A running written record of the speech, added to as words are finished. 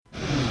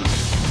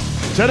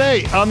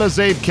Today on the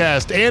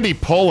Zabecast, Andy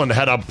Poland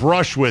had a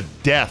brush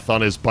with death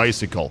on his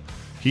bicycle.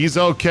 He's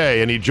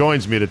okay, and he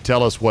joins me to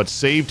tell us what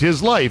saved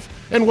his life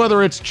and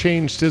whether it's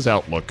changed his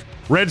outlook.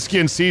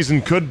 Redskin season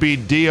could be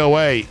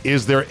DOA.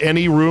 Is there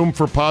any room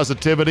for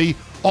positivity?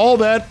 All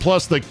that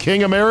plus the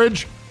king of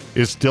marriage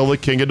is still the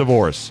king of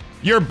divorce.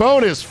 Your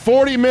bonus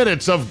 40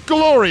 minutes of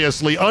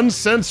gloriously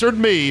uncensored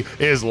me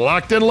is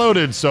locked and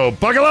loaded, so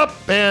buckle up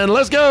and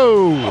let's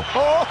go!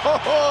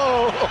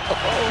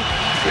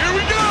 Here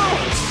we go!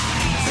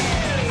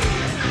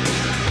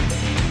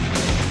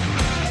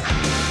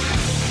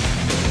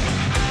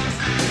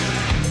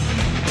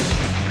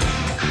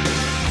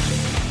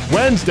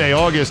 Wednesday,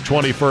 August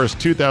 21st,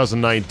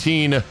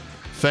 2019.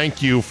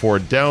 Thank you for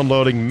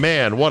downloading.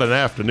 Man, what an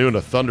afternoon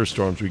of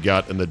thunderstorms we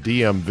got in the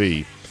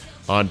DMV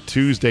on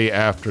Tuesday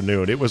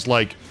afternoon. It was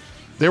like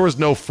there was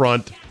no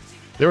front.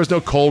 There was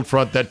no cold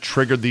front that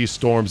triggered these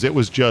storms. It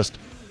was just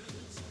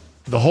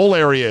the whole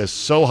area is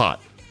so hot,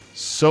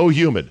 so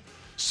humid,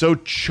 so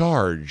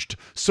charged,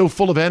 so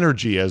full of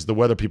energy, as the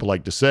weather people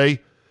like to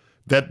say,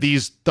 that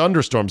these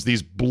thunderstorms,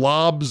 these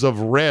blobs of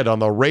red on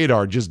the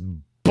radar just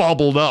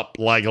bubbled up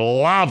like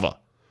lava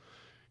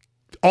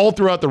all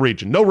throughout the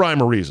region. No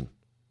rhyme or reason.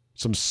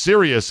 Some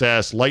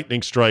serious-ass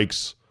lightning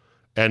strikes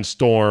and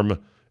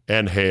storm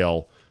and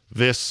hail.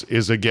 This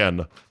is,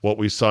 again, what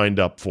we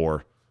signed up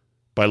for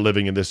by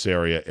living in this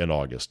area in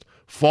August.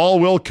 Fall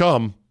will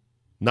come.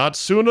 Not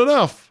soon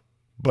enough,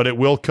 but it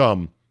will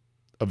come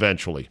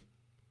eventually.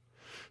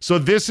 So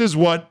this is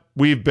what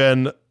we've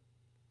been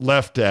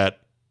left at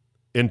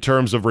in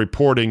terms of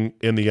reporting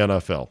in the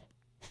NFL.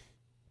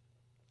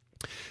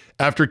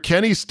 After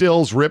Kenny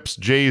Stills rips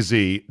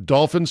Jay-Z,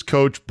 Dolphins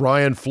coach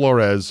Brian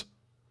Flores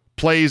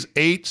plays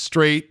 8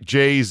 straight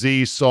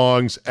Jay-Z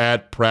songs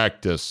at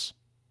practice.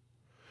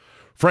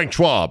 Frank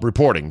Schwab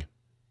reporting,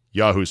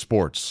 Yahoo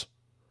Sports.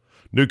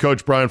 New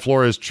coach Brian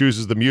Flores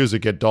chooses the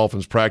music at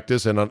Dolphins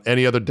practice, and on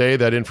any other day,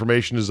 that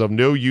information is of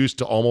no use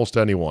to almost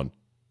anyone.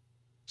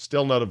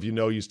 Still not of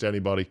no use to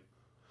anybody.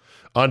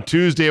 On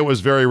Tuesday, it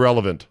was very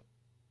relevant.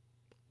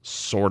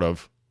 Sort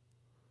of.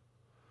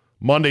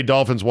 Monday,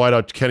 Dolphins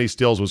wideout Kenny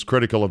Stills was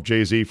critical of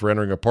Jay-Z for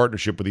entering a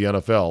partnership with the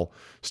NFL.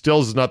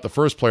 Stills is not the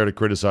first player to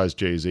criticize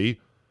Jay-Z.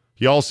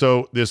 He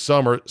also, this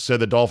summer, said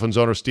that Dolphins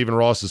owner Stephen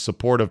Ross's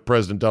support of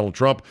President Donald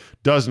Trump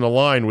doesn't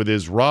align with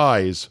his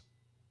RISE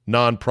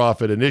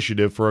nonprofit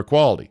initiative for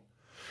equality.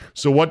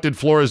 So what did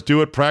Flores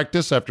do at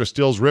practice after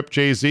Stills ripped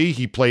Jay-Z?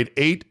 He played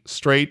 8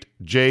 straight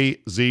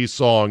Jay-Z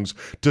songs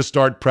to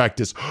start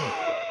practice.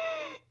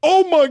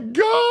 Oh my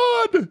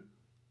God!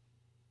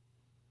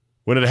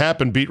 When it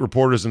happened, beat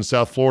reporters in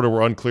South Florida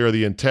were unclear of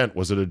the intent.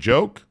 Was it a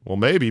joke? Well,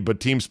 maybe, but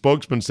team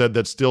spokesman said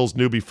that Stills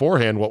knew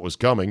beforehand what was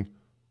coming.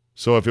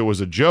 So if it was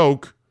a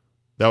joke,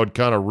 that would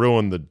kind of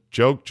ruin the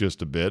joke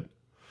just a bit.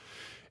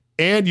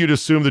 And you'd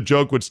assume the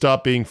joke would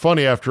stop being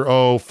funny after,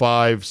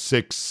 5,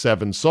 6,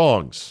 7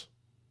 songs.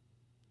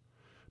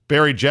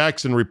 Barry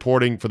Jackson,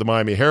 reporting for the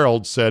Miami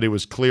Herald, said it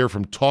was clear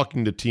from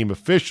talking to team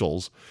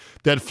officials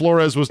that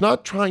Flores was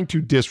not trying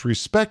to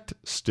disrespect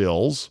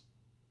Stills,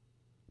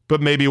 but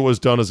maybe it was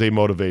done as a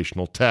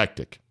motivational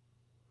tactic.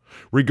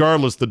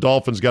 Regardless, the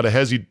Dolphins got a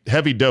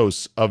heavy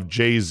dose of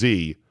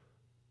Jay-Z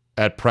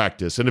at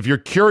practice. And if you're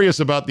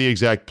curious about the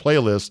exact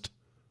playlist,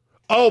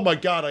 oh my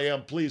God, I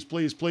am. Please,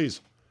 please,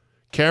 please.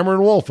 Cameron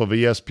Wolfe of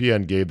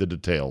ESPN gave the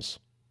details.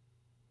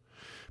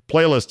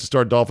 Playlist to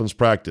start Dolphins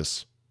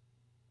practice.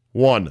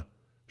 1,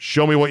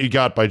 Show Me What You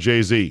Got by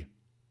Jay-Z.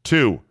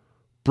 2,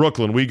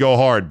 Brooklyn, We Go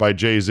Hard by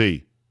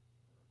Jay-Z.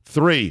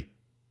 3,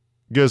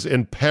 Gaz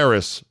in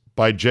Paris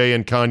by Jay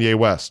and Kanye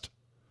West.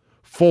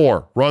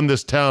 4, Run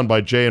This Town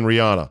by Jay and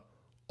Rihanna.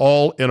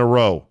 All in a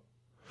row.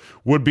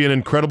 Would be an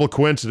incredible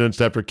coincidence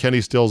after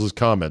Kenny Stills'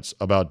 comments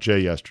about Jay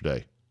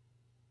yesterday.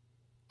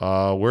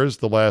 Where's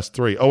the last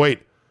 3? Oh, wait.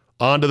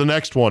 On to the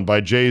next one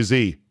by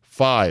Jay-Z.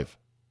 5.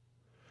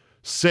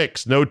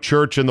 6, No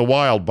Church in the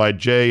Wild by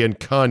Jay and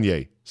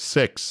Kanye.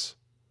 6.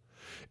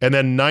 And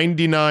then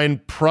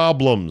 99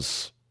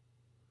 Problems.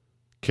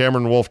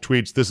 Cameron Wolfe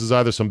tweets, this is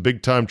either some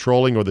big-time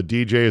trolling or the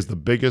DJ is the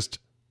biggest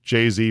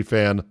Jay-Z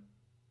fan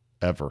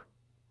ever.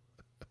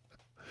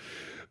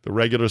 The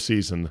regular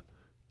season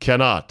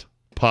cannot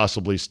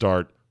possibly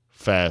start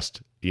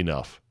fast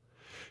enough.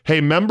 Hey,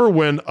 remember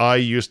when I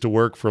used to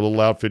work for a little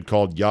outfit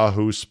called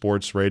Yahoo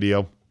Sports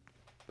Radio?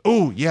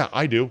 Oh, yeah,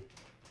 I do.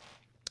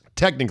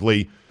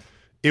 Technically,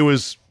 it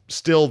was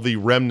still the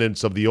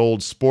remnants of the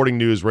old Sporting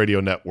News Radio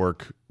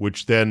Network,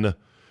 which then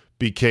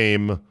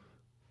became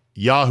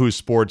Yahoo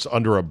Sports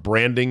under a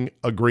branding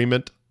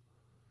agreement.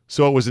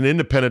 So it was an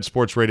independent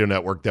sports radio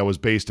network that was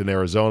based in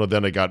Arizona.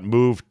 Then it got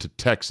moved to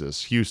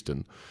Texas,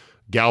 Houston,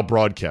 Gal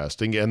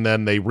Broadcasting, and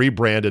then they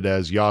rebranded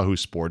as Yahoo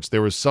Sports.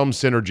 There was some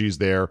synergies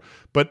there,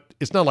 but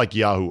it's not like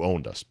Yahoo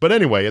owned us. But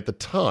anyway, at the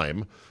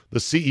time, the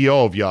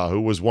CEO of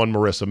Yahoo was one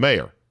Marissa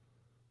Mayer,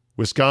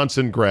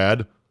 Wisconsin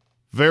grad,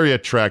 very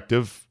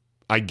attractive,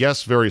 I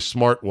guess very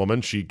smart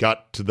woman. She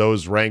got to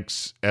those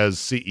ranks as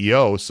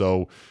CEO,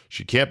 so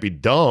she can't be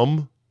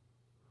dumb.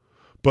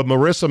 But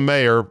Marissa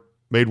Mayer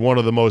made one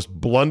of the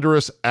most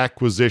blunderous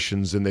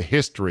acquisitions in the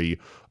history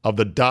of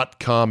the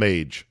dot-com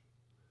age,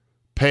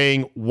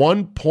 paying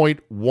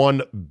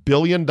 $1.1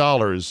 billion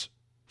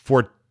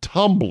for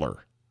Tumblr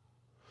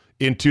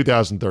in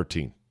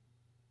 2013.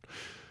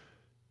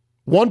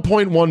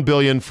 $1.1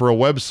 billion for a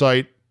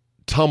website,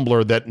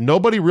 Tumblr, that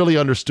nobody really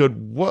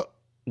understood.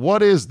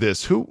 What is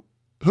this? Who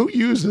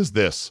uses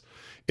this?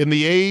 In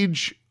the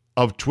age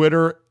of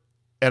Twitter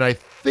and I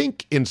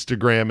think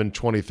Instagram in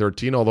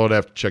 2013, although I'd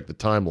have to check the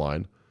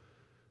timeline,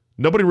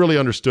 nobody really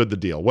understood the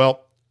deal.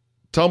 Well,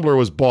 Tumblr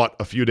was bought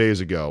a few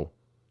days ago,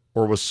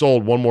 or was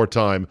sold one more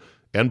time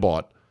and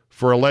bought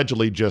for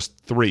allegedly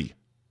just $3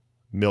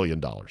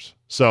 million.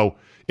 So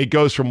it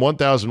goes from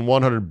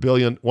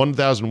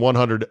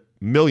 1,100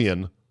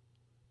 million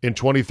in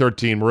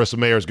 2013. Marissa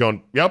Mayer's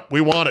going, yep,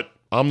 we want it.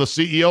 I'm the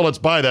CEO. Let's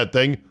buy that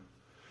thing.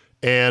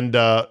 And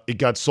it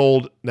got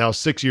sold now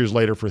 6 years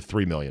later for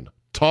 $3 million.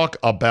 Talk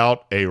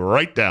about a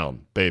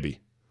write-down, baby.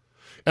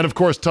 And of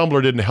course,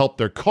 Tumblr didn't help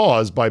their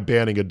cause by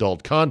banning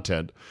adult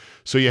content.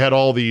 So you had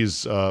all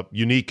these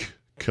unique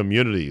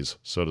communities,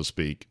 so to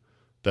speak,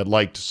 that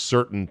liked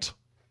certain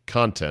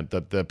content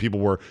that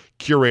people were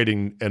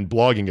curating and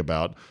blogging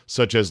about,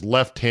 such as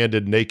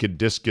left-handed naked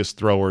discus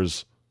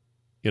throwers,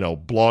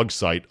 blog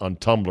site on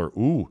Tumblr.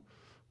 Ooh,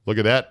 look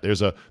at that.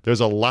 There's a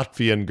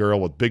Latvian girl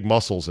with big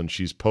muscles and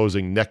she's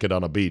posing naked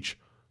on a beach.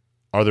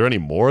 Are there any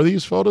more of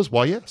these photos?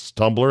 Why, yes.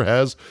 Tumblr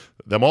has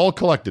them all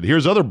collected.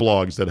 Here's other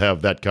blogs that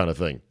have that kind of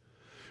thing.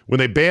 When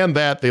they banned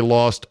that, they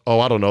lost,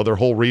 their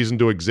whole reason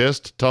to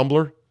exist,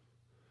 Tumblr.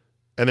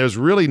 And there's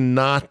really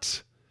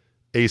not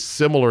a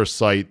similar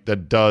site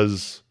that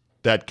does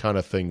that kind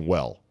of thing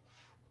well.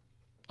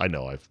 I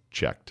know, I've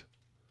checked.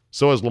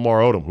 So has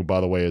Lamar Odom, who,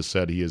 by the way, has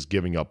said he is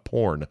giving up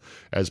porn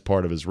as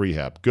part of his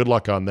rehab. Good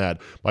luck on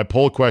that. My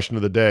poll question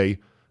of the day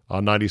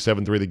on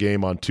 97.3 The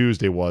Game on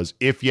Tuesday was,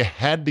 if you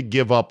had to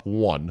give up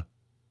one,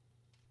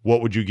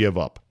 what would you give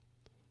up?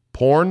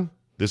 Porn?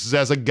 This is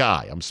as a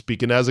guy. I'm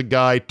speaking as a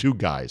guy, two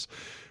guys.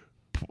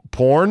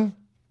 Porn,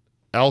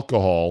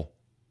 alcohol,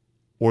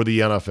 or the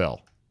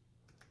NFL?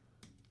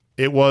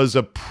 It was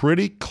a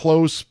pretty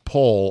close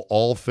poll,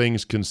 all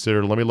things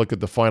considered. Let me look at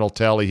the final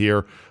tally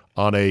here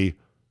on a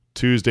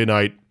Tuesday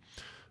night.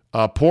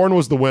 Porn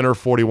was the winner,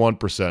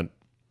 41%.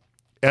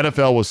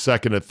 NFL was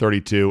second at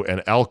 32%,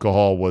 and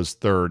alcohol was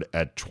third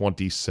at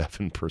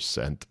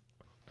 27%.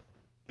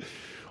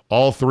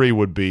 All three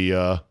would be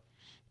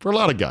for a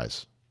lot of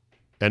guys.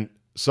 And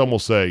some will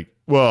say,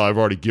 well, I've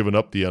already given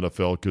up the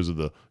NFL because of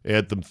the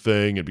anthem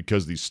thing and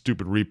because of these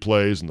stupid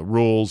replays and the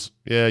rules.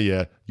 Yeah,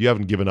 you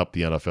haven't given up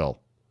the NFL.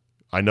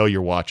 I know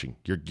you're watching.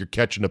 You're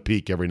catching a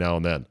peek every now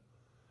and then.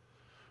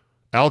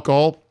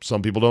 Alcohol,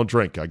 some people don't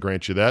drink. I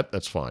grant you that.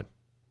 That's fine.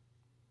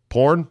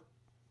 Porn?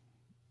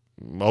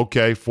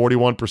 Okay,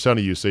 41% of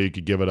you say you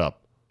could give it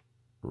up.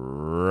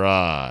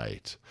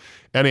 Right.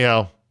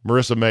 Anyhow,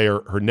 Marissa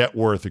Mayer, her net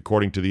worth,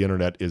 according to the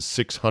internet, is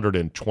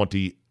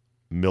 $620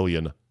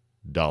 million.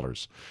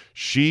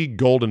 She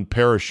golden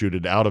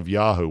parachuted out of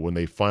Yahoo when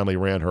they finally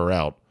ran her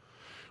out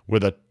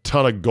with a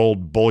ton of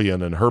gold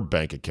bullion in her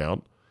bank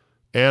account.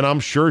 And I'm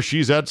sure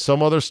she's at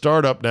some other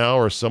startup now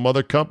or some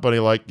other company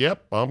like,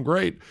 yep, I'm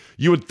great.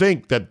 You would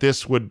think that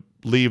this would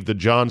leave the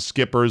John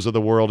Skippers of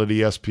the world at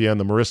ESPN,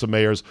 the Marissa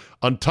Mayers,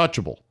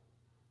 untouchable,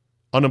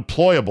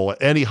 unemployable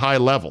at any high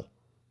level,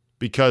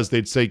 because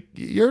they'd say,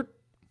 your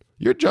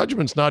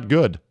judgment's not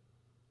good.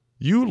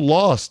 You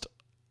lost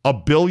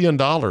 $1 billion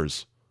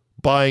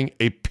buying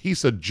a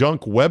piece of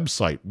junk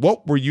website.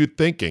 What were you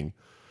thinking?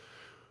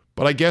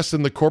 But I guess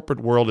in the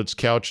corporate world, it's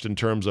couched in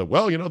terms of,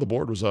 well, the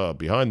board was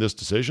behind this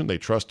decision. They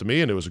trusted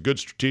me, and it was a good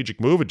strategic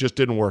move. It just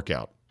didn't work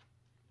out.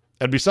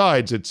 And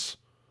besides, it's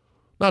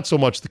not so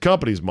much the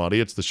company's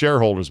money, it's the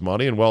shareholders'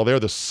 money. And, well, they're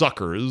the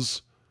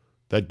suckers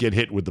that get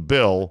hit with the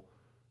bill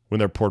when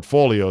their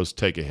portfolios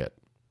take a hit.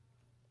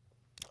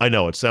 I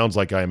know, it sounds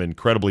like I am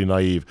incredibly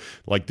naive,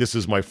 like this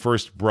is my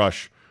first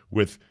brush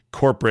with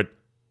corporate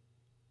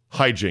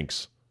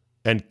hijinks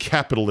and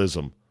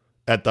capitalism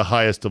at the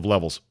highest of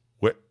levels.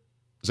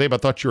 Zabe, I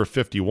thought you were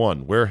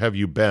 51. Where have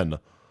you been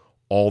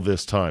all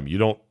this time? You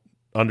don't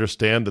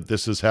understand that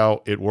this is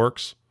how it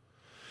works?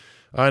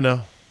 I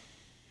know.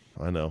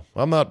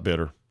 I'm not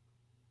bitter.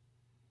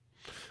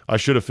 I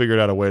should have figured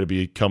out a way to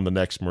become the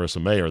next Marissa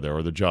Mayer there,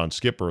 or the John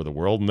Skipper of the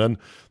world, and then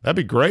that'd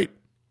be great.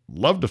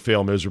 Love to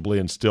fail miserably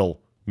and still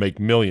make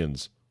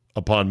millions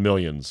upon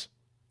millions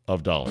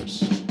of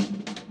dollars.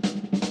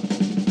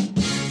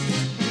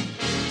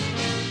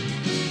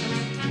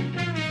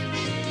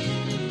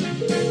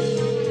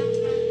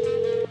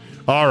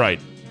 All right.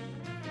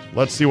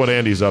 Let's see what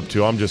Andy's up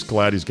to. I'm just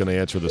glad he's going to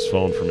answer this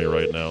phone for me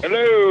right now.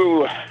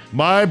 Hello.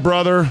 My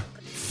brother,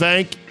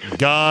 thank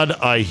God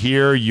I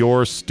hear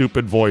your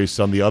stupid voice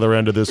on the other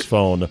end of this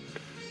phone.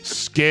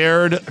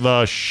 Scared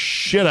the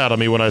shit out of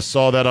me when I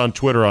saw that on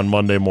Twitter on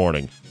Monday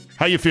morning.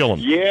 How you feeling?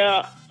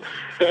 Yeah.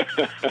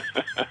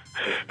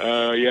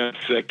 Yes,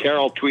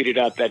 Carol tweeted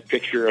out that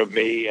picture of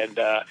me, and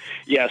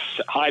yes,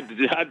 hide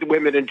the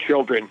women and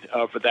children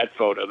for that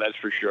photo, that's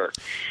for sure.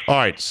 All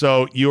right,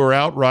 so you were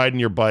out riding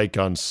your bike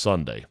on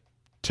Sunday.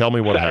 Tell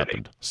me what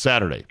happened.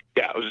 Saturday.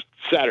 Yeah, it was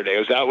Saturday. I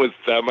was out with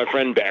my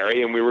friend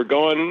Barry, and we were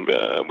going,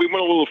 we went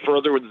a little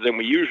further than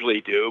we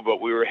usually do, but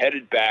we were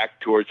headed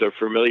back towards a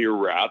familiar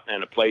route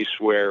and a place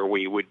where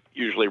we would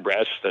usually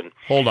rest and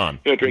Hold on.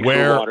 Drink some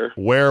water.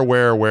 Where?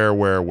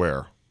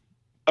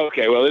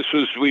 Okay, well, this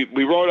was,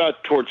 we rode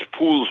out towards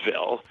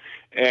Poolsville,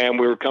 and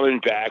we were coming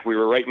back. We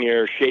were right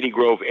near Shady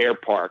Grove Air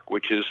Park,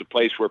 which is a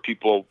place where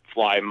people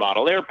fly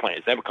model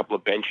airplanes. They have a couple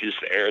of benches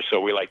there, so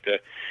we like to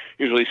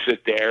usually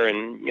sit there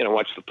and,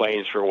 watch the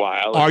planes for a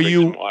while. And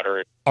drink some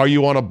water. Are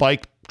you on a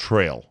bike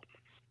trail?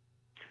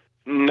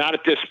 Not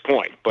at this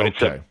point, but Okay.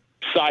 It's a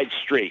side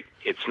street.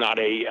 It's not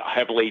a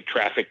heavily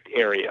trafficked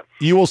area.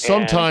 You will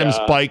sometimes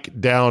bike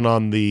down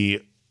on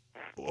the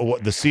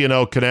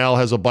C&O Canal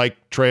has a bike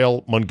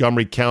trail.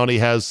 Montgomery County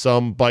has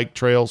some bike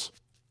trails.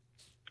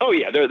 Oh,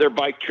 yeah, there are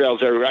bike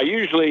trails everywhere. I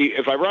usually,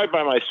 if I ride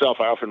by myself,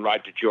 I often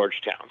ride to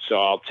Georgetown. So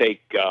I'll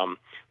take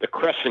the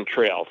Crescent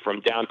Trail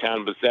from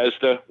downtown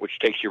Bethesda, which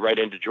takes you right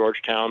into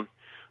Georgetown.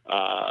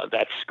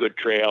 That's a good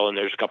trail, and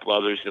there's a couple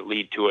others that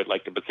lead to it,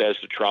 like the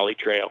Bethesda Trolley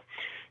Trail.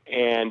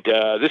 And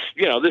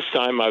this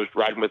time I was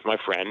riding with my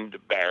friend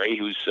Barry,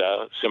 who's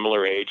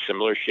similar age,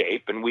 similar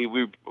shape, and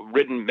we've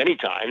ridden many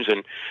times.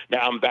 And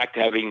now I'm back to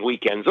having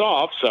weekends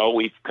off, so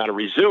we've kind of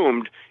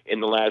resumed in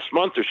the last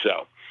month or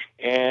so.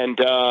 And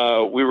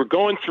we were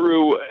going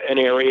through an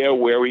area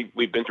where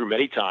we've been through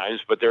many times,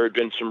 but there had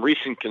been some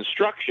recent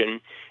construction,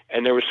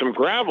 and there was some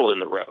gravel in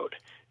the road.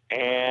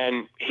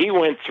 And he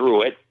went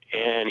through it,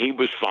 and he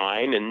was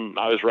fine, and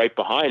I was right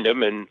behind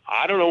him, and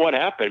I don't know what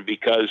happened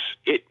because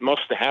it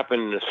must have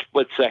happened in a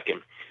split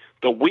second.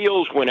 The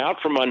wheels went out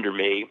from under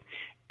me,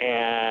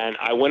 and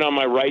I went on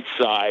my right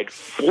side.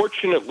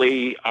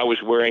 Fortunately, I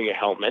was wearing a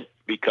helmet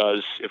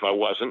because if I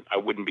wasn't, I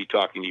wouldn't be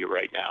talking to you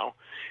right now.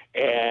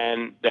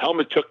 And the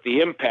helmet took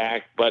the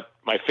impact, but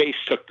my face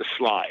took the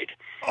slide.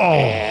 Oh.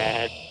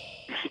 And,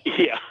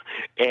 yeah,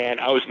 and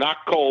I was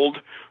knocked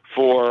cold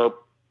for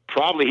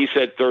probably, he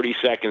said, 30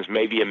 seconds,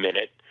 maybe a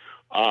minute.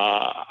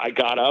 I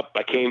got up,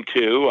 I came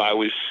to, I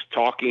was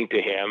talking to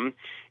him,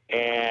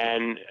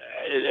 and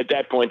at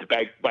that point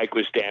the bike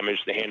was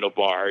damaged, the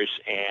handlebars,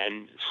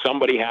 and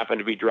somebody happened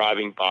to be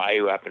driving by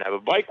who happened to have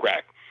a bike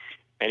rack.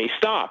 And he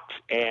stopped,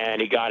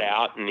 and he got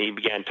out, and he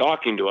began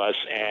talking to us,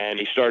 and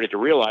he started to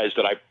realize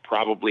that I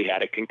probably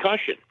had a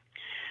concussion.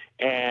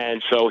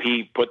 And so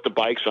he put the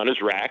bikes on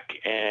his rack,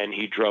 and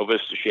he drove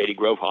us to Shady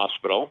Grove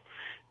Hospital,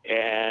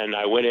 and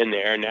I went in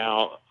there.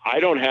 Now, I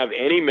don't have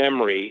any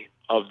memory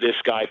of this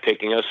guy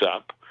picking us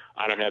up.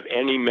 I don't have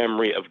any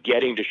memory of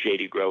getting to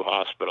Shady Grove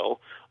Hospital.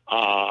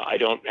 I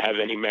don't have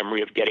any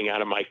memory of getting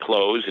out of my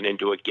clothes and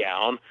into a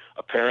gown.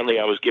 Apparently,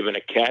 I was given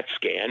a CAT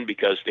scan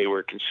because they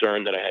were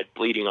concerned that I had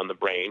bleeding on the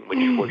brain, which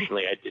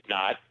fortunately I did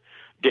not.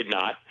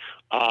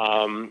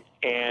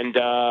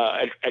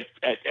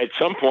 At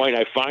some point,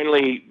 I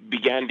finally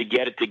began to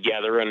get it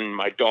together, and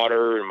my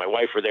daughter and my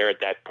wife were there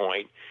at that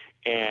point.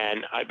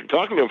 And I've been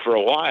talking to him for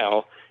a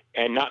while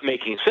and not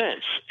making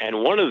sense.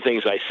 And one of the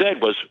things I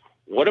said was,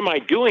 what am I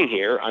doing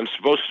here? I'm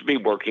supposed to be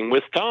working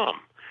with Tom.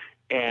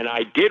 And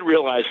I did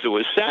realize it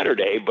was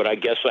Saturday, but I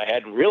guess I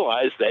hadn't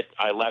realized that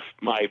I left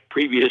my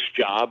previous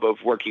job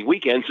of working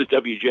weekends at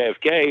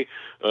WJFK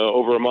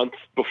over a month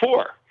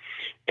before.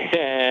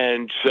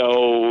 And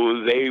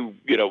so they,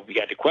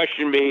 began to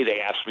question me.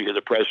 They asked me who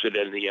the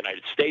president of the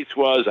United States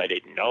was. I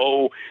didn't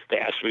know. They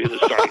asked me who the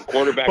starting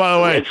quarterback By the of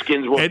the way,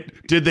 Redskins was.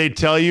 Did they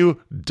tell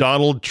you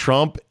Donald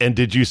Trump? And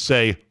did you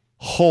say,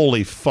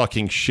 holy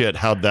fucking shit,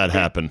 how'd that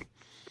happen?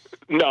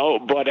 No,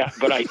 but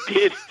I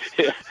did.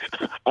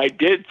 I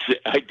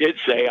did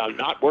say I'm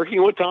not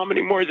working with Tom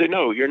anymore. They said,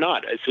 no, you're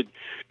not. I said,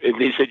 and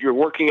they said you're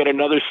working at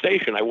another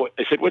station. I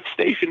said, what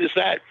station is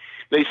that?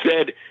 They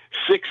said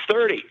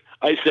 630.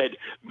 I said,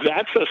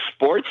 that's a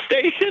sports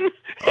station?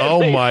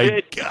 Oh,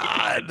 my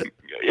God.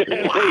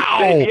 And wow.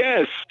 They said,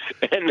 yes.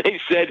 And they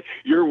said,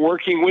 you're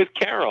working with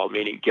Carol,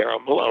 meaning Carol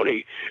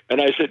Maloney. And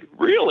I said,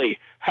 really?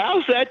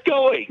 How's that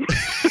going?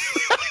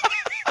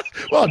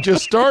 Well, it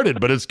just started,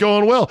 but it's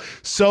going well.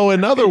 So,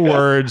 in other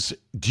words,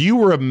 do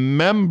you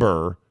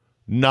remember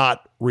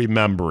not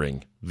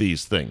remembering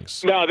these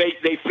things? No,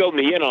 they filled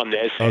me in on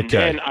this. And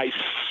then I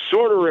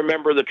sort of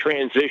remember the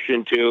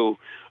transition to,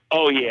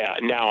 oh, yeah,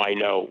 now I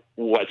know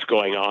what's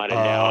going on, and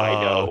now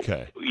I know.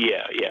 Okay.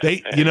 Yeah.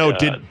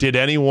 Did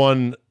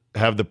anyone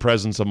have the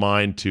presence of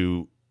mind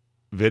to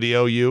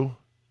video you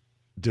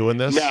doing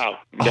this? No.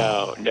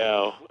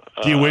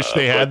 Do you wish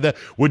they had that?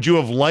 Would you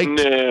have liked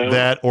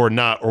that or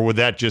not? Or would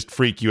that just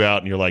freak you out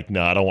and you're like,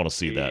 no, I don't want to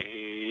see that?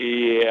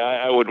 Yeah,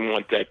 I wouldn't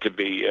want that to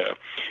be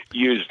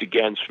used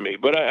against me.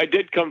 But I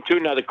did come to.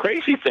 Now, the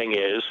crazy thing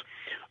is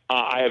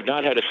I have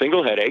not had a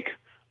single headache.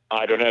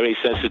 I don't have any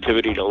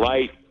sensitivity to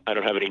light. I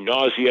don't have any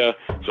nausea.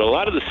 So a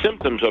lot of the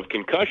symptoms of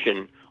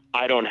concussion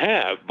I don't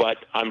have, but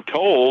I'm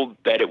told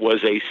that it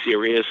was a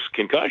serious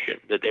concussion,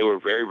 that they were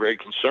very, very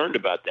concerned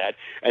about that.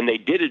 And they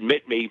did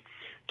admit me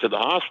to the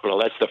hospital.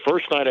 That's the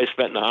first night I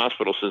spent in the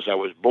hospital since I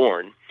was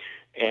born.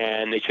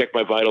 And they check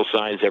my vital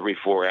signs every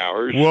 4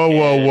 hours.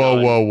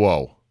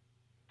 Whoa.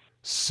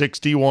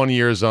 61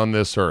 years on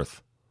this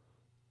earth.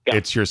 Yeah.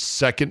 It's your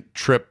second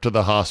trip to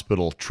the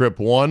hospital. Trip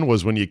 1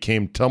 was when you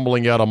came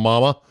tumbling out of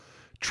mama.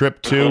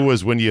 Trip 2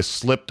 was when you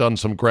slipped on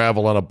some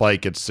gravel on a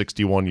bike at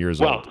 61 years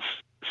old. Well,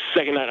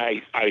 second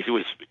night I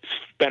was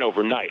spent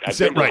overnight. I've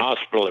been to the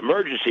hospital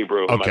emergency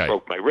room. Okay. I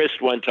broke my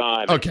wrist one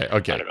time. Okay. I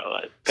don't know.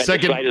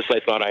 Appendicitis I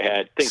thought I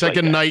had.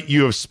 Second night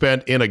you have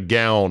spent in a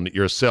gown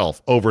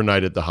yourself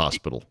overnight at the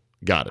hospital.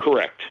 Got it.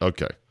 Correct.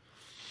 Okay.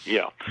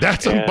 Yeah.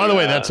 By the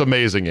way, that's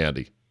amazing,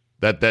 Andy.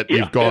 That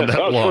you've gone that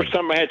long. That was the first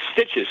time I had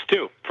stitches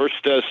too. First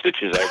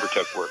stitches I ever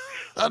took were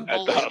at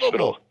the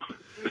hospital.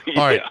 Yeah.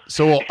 All right.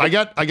 So I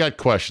got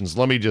questions.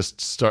 Let me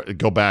just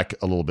go back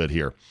a little bit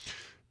here.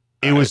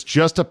 It was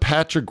just a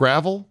patch of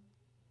gravel?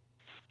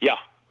 Yeah.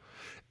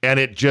 And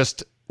it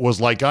just was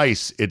like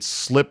ice. It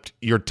slipped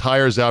your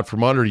tires out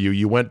from under you.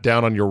 You went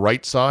down on your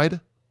right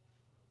side?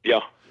 Yeah.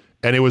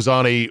 And it was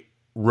on a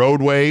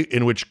roadway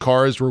in which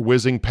cars were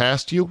whizzing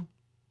past you?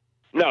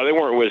 No, they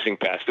weren't whizzing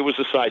past. It was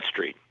a side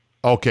street.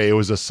 Okay, it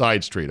was a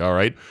side street. All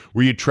right.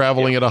 Were you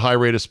traveling at a high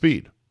rate of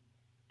speed?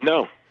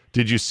 No.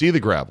 Did you see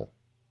the gravel?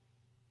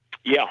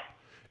 Yeah.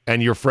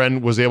 And your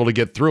friend was able to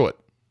get through it?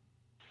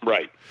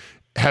 Right.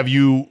 Have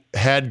you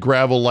had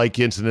gravel-like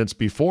incidents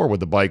before with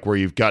the bike where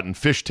you've gotten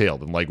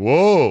fishtailed and like,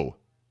 whoa?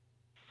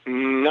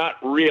 Not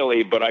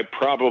really, but I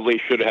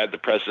probably should have had the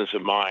presence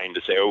of mind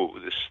to say, oh,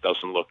 this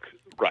doesn't look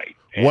right.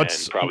 And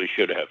probably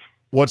should have.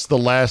 What's the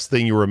last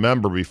thing you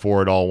remember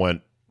before it all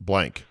went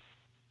blank?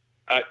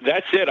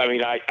 That's it. I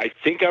mean, I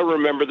think I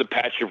remember the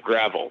patch of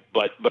gravel,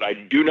 but I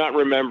do not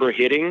remember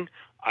hitting.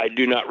 I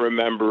do not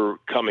remember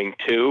coming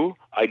to.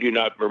 I do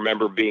not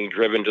remember being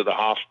driven to the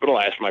hospital.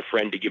 I asked my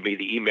friend to give me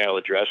the email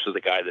address of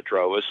the guy that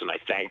drove us, and I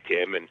thanked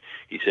him, and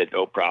he said,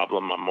 no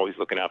problem. I'm always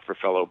looking out for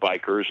fellow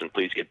bikers, and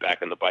please get back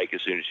on the bike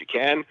as soon as you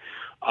can.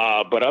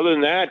 But other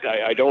than that,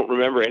 I don't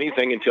remember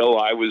anything until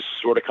I was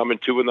sort of coming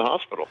to in the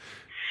hospital.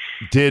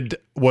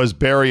 Was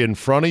Barry in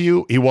front of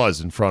you? He was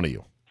in front of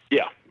you.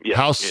 Yeah.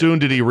 How soon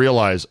did he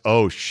realize,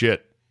 oh,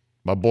 shit,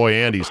 my boy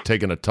Andy's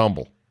taking a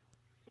tumble?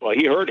 Well,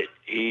 he heard it.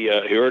 He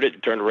heard it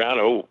and turned around,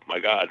 oh, my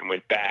God, and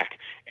went back.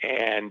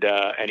 And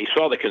he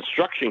saw the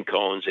construction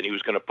cones, and he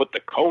was going to put the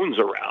cones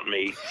around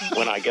me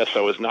when I guess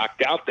I was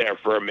knocked out there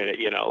for a minute,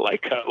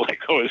 like I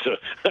was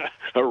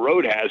a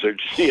road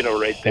hazard,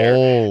 right there.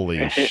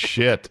 Holy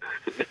shit.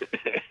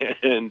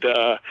 And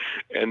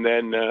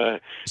then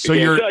so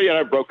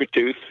I broke a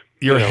tooth.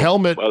 Your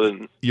helmet,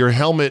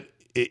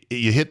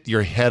 you hit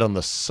your head on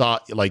the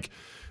side. Like,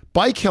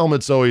 bike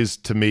helmets always,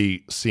 to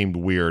me, seemed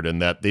weird in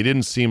that they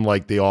didn't seem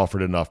like they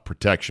offered enough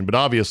protection. But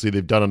obviously,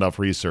 they've done enough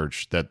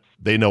research that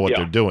they know what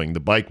they're doing, the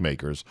bike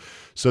makers.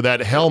 So that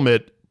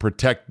helmet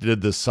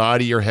protected the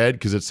side of your head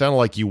because it sounded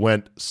like you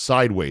went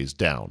sideways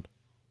down.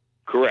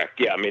 Correct.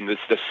 Yeah. I mean, it's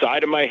the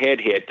side of my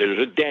head hit. There's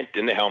a dent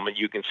in the helmet.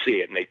 You can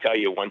see it. And they tell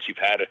you once you've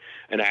had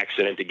an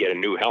accident to get a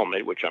new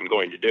helmet, which I'm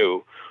going to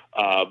do.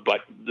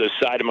 But the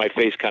side of my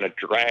face kind of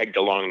dragged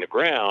along the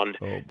ground,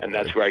 and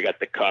that's where I got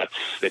the cuts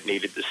that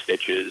needed the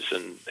stitches,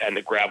 and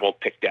the gravel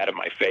picked out of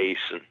my face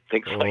and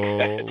things like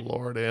that. Oh,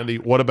 Lord, Andy.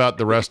 What about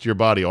the rest of your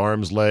body?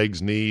 Arms,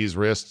 legs, knees,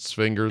 wrists,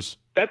 fingers?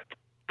 That's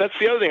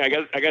the other thing.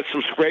 I got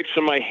some scrapes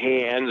on my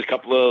hands, a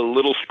couple of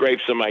little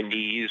scrapes on my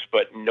knees,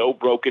 but no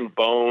broken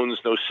bones,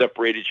 no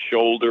separated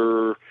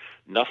shoulder,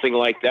 nothing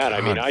like that.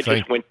 God, I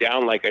just went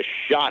down like a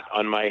shot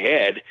on my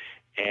head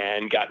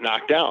and got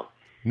knocked out.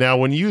 Now,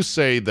 when you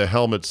say the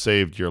helmet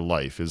saved your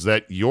life, is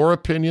that your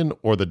opinion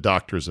or the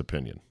doctor's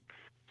opinion?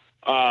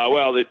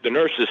 Well, the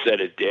nurses said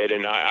it did,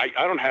 and I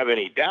don't have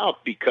any doubt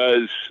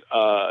because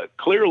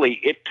clearly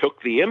it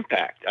took the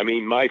impact. I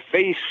mean, my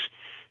face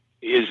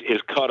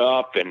is cut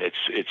up and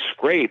it's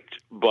scraped,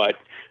 but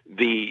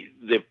the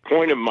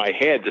point of my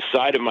head, the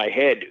side of my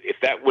head, if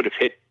that would have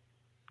hit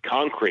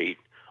concrete,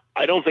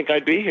 I don't think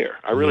I'd be here.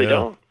 I really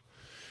don't.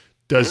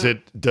 Does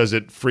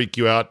it freak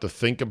you out to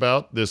think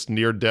about this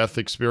near-death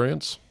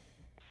experience?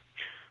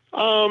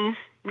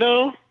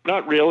 No,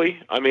 not really.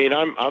 I mean,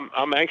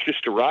 I'm anxious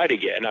to ride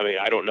again. I mean,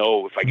 I don't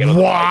know if I get on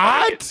the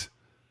bike.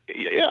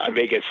 Yeah, I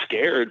may get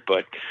scared,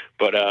 but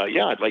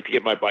yeah, I'd like to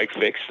get my bike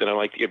fixed and I'd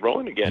like to get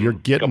rolling again. You're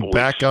getting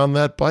back on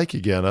that bike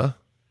again, huh?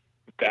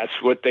 That's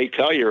what they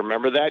tell you.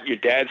 Remember that? Your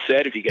dad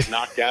said if you get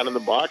knocked down in the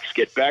box,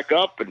 get back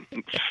up and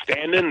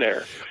stand in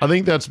there. I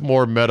think that's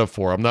more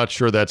metaphor. I'm not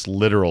sure that's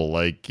literal.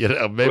 Like,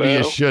 maybe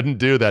you shouldn't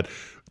do that.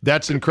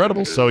 That's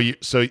incredible. So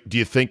do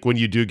you think when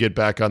you do get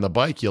back on the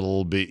bike,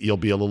 you'll be a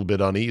little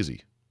bit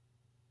uneasy?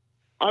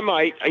 I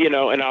might, and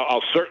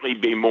I'll certainly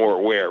be more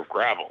aware of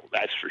gravel.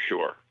 That's for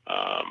sure.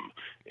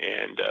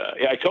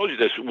 I told you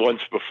this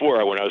once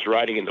before when I was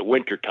riding in the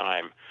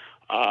wintertime.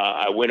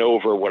 I went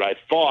over what I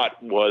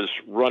thought was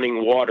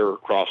running water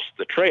across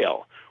the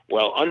trail.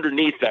 Well,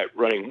 underneath that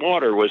running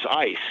water was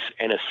ice,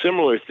 and a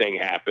similar thing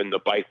happened. The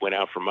bike went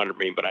out from under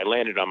me, but I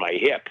landed on my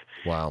hip.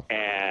 Wow.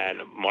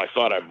 And I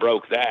thought I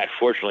broke that.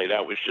 Fortunately,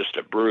 that was just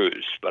a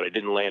bruise, but I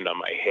didn't land on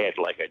my head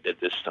like I did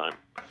this time.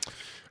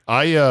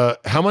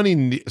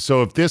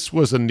 So if this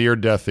was a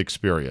near-death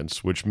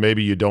experience, which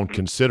maybe you don't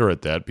consider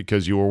it that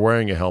because you were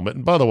wearing a helmet,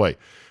 and by the way,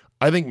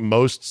 I think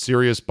most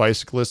serious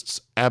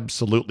bicyclists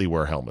absolutely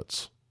wear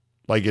helmets.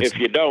 Like if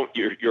you don't,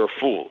 you're a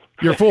fool.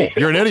 You're a fool.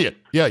 You're an idiot.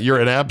 Yeah, you're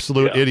an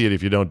absolute idiot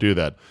if you don't do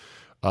that.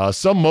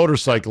 Some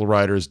motorcycle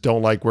riders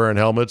don't like wearing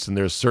helmets, and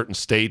there's certain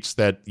states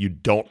that you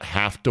don't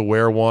have to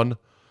wear one.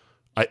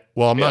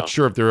 I'm not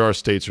sure if there are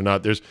states or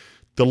not. There's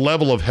the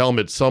level of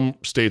helmet. Some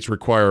states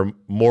require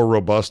more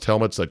robust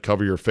helmets that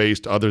cover your face.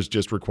 Others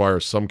just require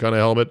some kind of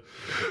helmet.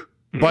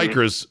 Mm-hmm.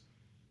 Bikers,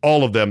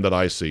 all of them that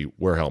I see,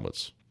 wear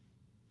helmets.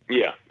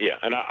 Yeah.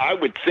 And I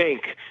would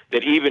think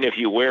that even if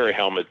you wear a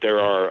helmet, there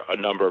are a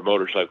number of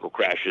motorcycle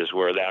crashes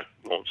where that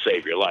won't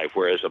save your life,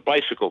 whereas a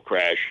bicycle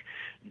crash,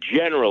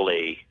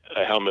 generally,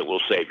 a helmet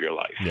will save your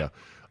life. Yeah.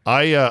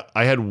 I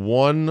had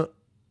one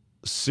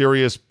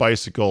serious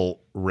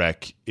bicycle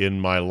wreck in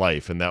my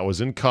life, and that was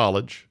in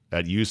college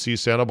at UC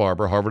Santa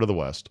Barbara, Harvard of the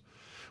West,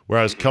 where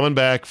I was coming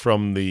back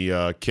from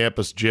the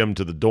campus gym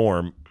to the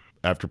dorm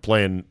after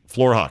playing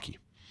floor hockey.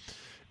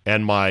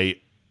 And my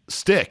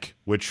stick,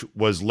 which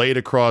was laid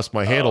across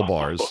my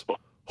handlebars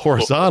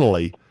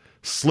horizontally,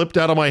 slipped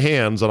out of my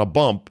hands on a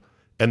bump,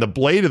 and the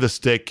blade of the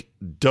stick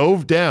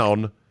dove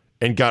down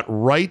and got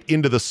right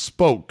into the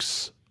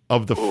spokes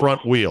of the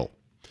front wheel.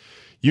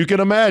 You can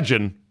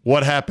imagine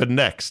what happened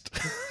next.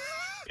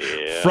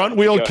 Yeah. Front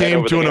wheel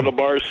came to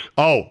handlebars.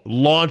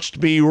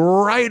 Launched me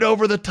right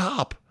over the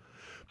top.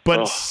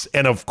 But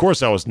and of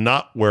course I was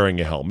not wearing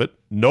a helmet.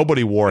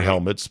 Nobody wore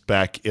helmets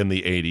back in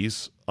the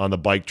 80s on the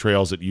bike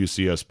trails at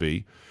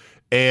UCSB.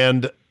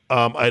 And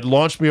it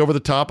launched me over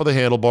the top of the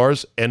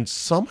handlebars, and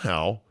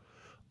somehow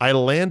I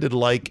landed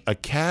like a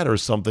cat or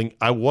something.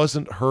 I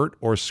wasn't hurt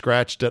or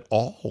scratched at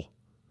all.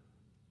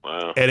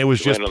 Wow. And it was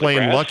just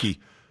plain lucky.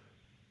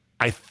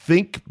 I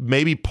think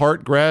maybe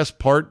part grass,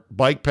 part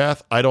bike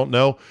path. I don't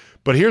know.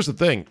 But here's the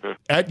thing.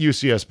 At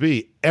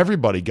UCSB,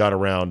 everybody got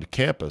around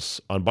campus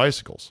on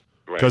bicycles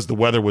because the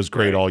weather was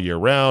great all year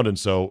round. And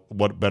so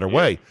what better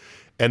way?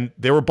 And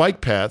there were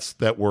bike paths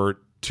that were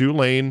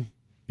 2-lane,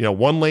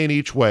 1 lane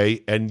each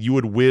way, and you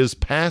would whiz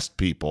past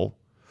people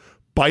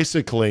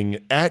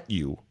bicycling at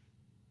you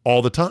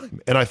all the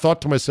time. And I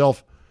thought to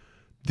myself,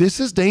 this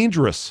is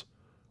dangerous.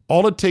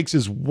 All it takes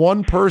is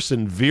one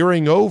person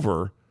veering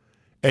over,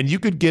 and you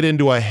could get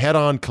into a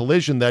head-on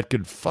collision that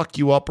could fuck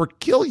you up or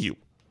kill you.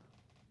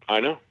 I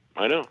know.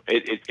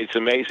 It's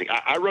amazing.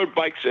 I rode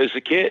bikes as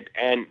a kid,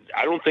 and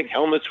I don't think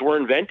helmets were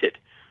invented.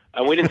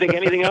 And we didn't think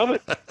anything of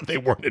it. They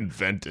weren't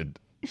invented.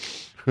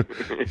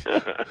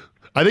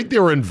 I think they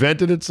were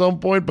invented at some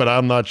point, but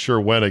I'm not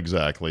sure when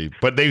exactly.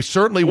 But they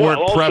certainly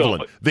weren't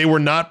prevalent. They were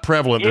not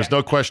prevalent. There's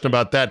no question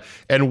about that.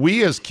 And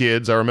we as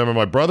kids, I remember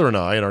my brother and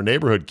I and our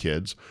neighborhood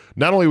kids,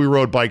 not only we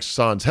rode bikes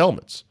sans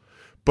helmets,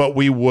 but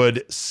we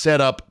would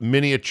set up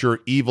miniature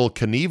Evel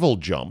Knievel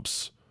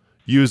jumps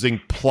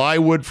using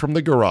plywood from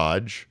the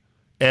garage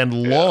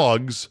and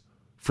logs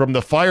from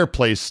the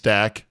fireplace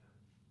stack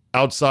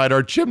outside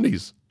our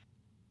chimneys.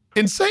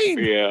 Insane.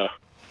 Yeah.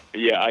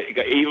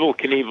 Evel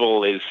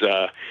Knievel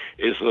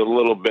is a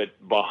little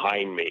bit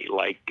behind me.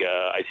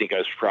 I think I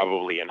was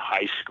probably in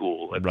high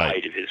school at the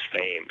height of his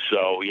fame.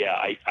 So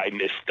I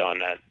missed on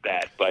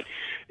that. But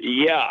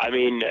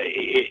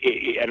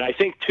and I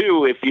think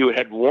too, if you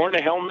had worn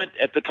a helmet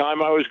at the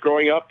time I was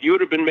growing up, you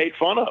would have been made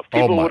fun of.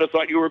 People would have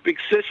thought you were a big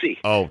sissy.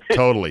 Oh,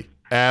 totally.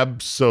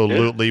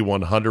 Absolutely,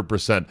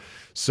 100%.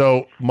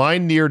 So my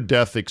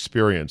near-death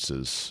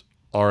experiences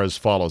are as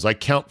follows. I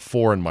count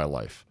 4 in my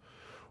life.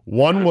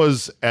 One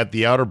was at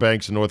the Outer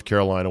Banks in North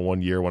Carolina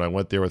one year when I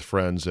went there with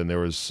friends, and there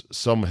was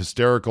some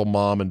hysterical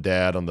mom and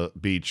dad on the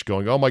beach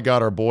going, "Oh my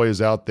God, our boy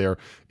is out there."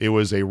 It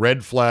was a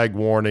red flag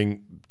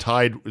warning.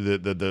 Tide,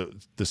 the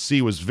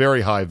sea was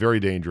very high, very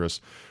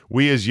dangerous.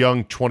 We as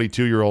young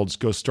 22-year-olds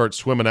go start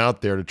swimming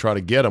out there to try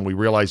to get him. We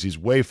realize he's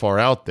way far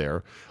out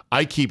there.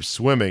 I keep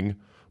swimming.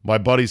 My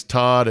buddies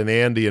Todd and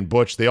Andy and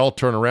Butch, they all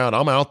turn around.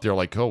 I'm out there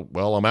like, oh,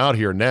 well, I'm out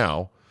here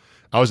now.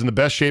 I was in the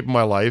best shape of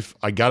my life.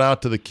 I got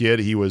out to the kid.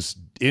 He was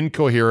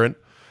incoherent.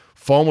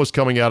 Foam was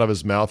coming out of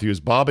his mouth. He was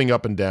bobbing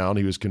up and down.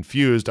 He was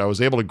confused. I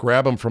was able to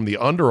grab him from the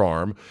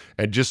underarm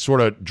and just sort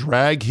of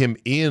drag him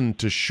in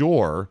to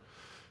shore.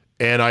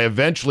 And I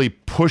eventually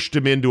pushed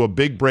him into a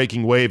big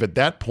breaking wave. At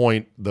that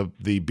point,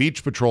 the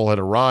beach patrol had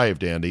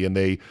arrived, Andy, and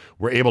they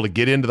were able to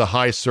get into the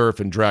high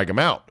surf and drag him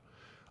out.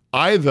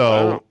 I,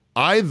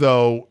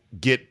 though,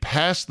 get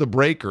past the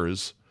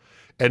breakers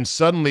and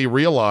suddenly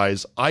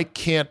realize I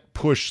can't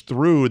push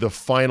through the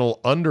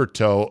final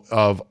undertow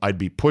of I'd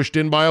be pushed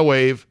in by a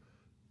wave,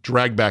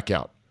 dragged back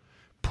out.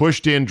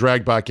 Pushed in,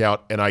 dragged back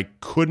out, and I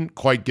couldn't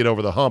quite get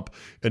over the hump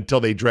until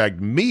they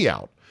dragged me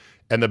out.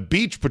 And the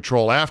beach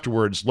patrol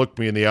afterwards looked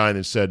me in the eye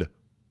and said,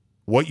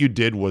 "What you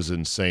did was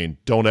insane.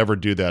 Don't ever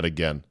do that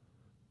again."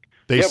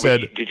 They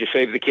said, did you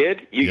save the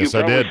kid? Yes, you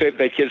I probably did. saved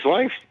that kid's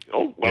life.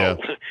 Oh, well,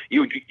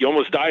 you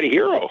almost died a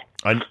hero.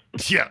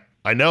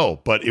 I know,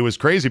 but it was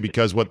crazy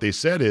because what they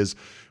said is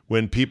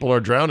when people are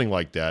drowning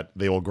like that,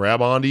 they will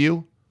grab onto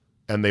you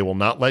and they will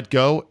not let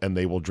go and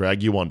they will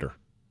drag you under.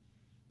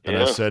 And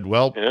I said,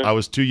 well, I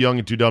was too young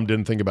and too dumb,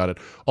 didn't think about it.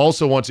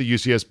 Also, once at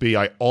UCSB,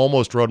 I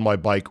almost rode my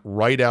bike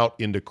right out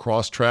into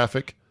cross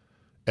traffic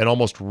and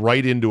almost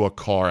right into a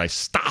car. I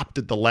stopped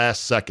at the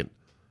last second.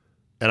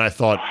 And I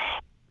thought,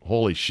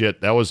 holy shit,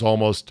 that was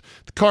almost,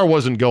 the car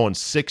wasn't going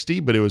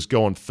 60, but it was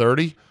going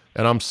 30.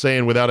 And I'm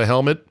saying without a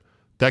helmet,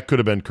 that could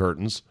have been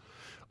curtains.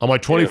 On my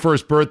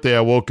 21st birthday,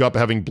 I woke up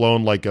having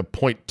blown like a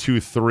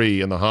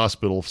 .23 in the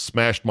hospital,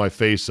 smashed my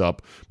face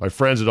up. My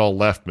friends had all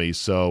left me,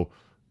 so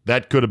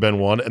that could have been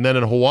one. And then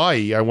in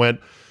Hawaii, I went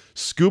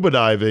scuba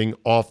diving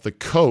off the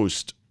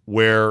coast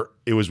where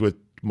it was with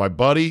my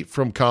buddy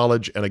from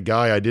college and a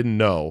guy I didn't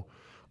know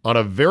on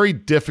a very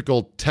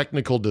difficult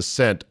technical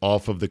descent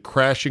off of the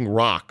crashing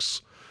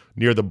rocks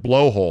near the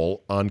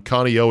blowhole on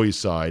Kaneohe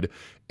side.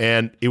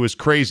 And it was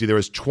crazy. There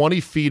was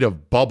 20 feet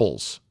of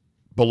bubbles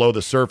below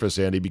the surface,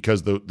 Andy,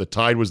 because the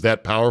tide was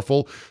that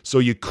powerful. So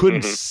you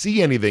couldn't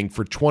see anything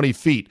for 20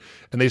 feet.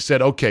 And they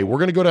said, okay, we're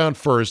going to go down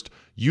first.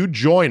 You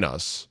join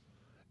us,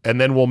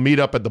 and then we'll meet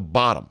up at the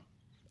bottom.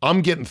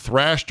 I'm getting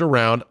thrashed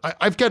around.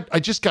 I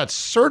just got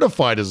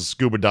certified as a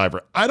scuba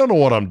diver. I don't know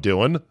what I'm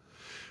doing.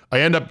 I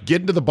end up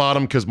getting to the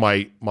bottom because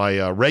my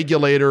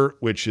regulator,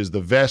 which is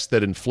the vest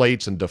that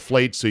inflates and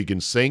deflates so you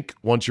can sink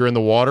once you're in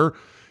the water,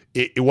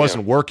 it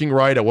wasn't working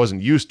right. I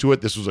wasn't used to it.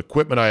 This was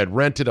equipment I had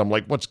rented. I'm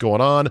like, what's going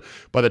on?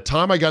 By the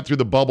time I got through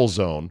the bubble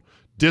zone,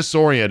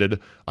 disoriented,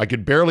 I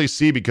could barely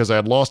see because I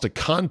had lost a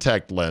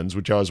contact lens,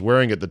 which I was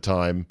wearing at the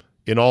time,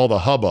 in all the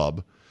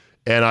hubbub.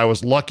 And I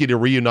was lucky to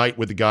reunite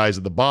with the guys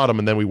at the bottom,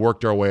 and then we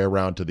worked our way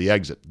around to the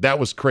exit. That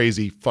was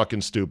crazy,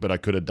 fucking stupid. I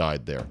could have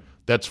died there.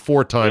 That's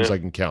 4 times I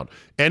can count.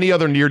 Any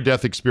other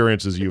near-death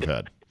experiences you've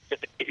had?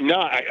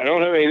 No, I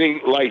don't have anything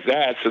like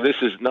that. So this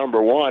is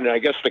number one. And I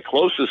guess the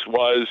closest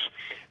was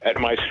at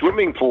my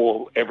swimming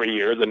pool every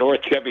year, the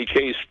North Chevy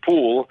Chase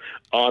pool.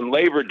 On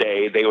Labor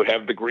Day, they would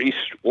have the greased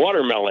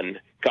watermelon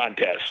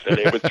contest. And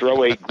they would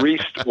throw a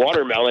greased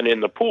watermelon in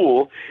the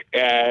pool,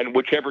 and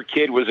whichever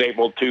kid was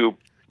able to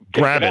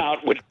grab it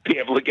out would be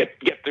able to get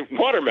the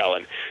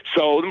watermelon.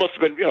 So there must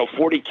have been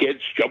 40 kids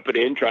jumping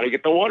in trying to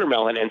get the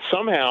watermelon, and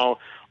somehow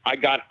I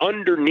got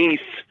underneath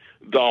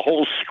the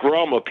whole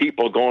scrum of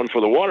people going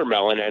for the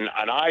watermelon, and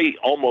I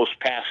almost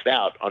passed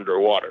out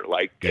underwater.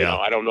 Like, you know,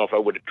 I don't know if I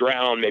would have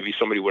drowned. Maybe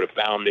somebody would have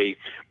found me.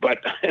 But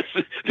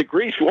the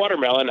greased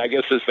watermelon, I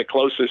guess, is the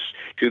closest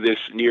to this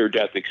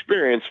near-death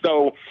experience.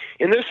 Though,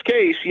 in this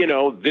case,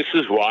 this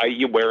is why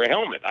you wear a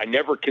helmet. I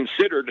never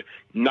considered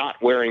not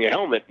wearing a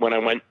helmet when I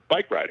went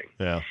bike riding.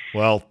 Yeah.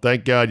 Well,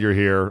 thank God you're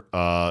here.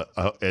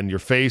 And your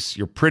face,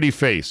 your pretty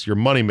face, your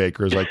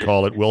moneymaker, as I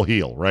call it, will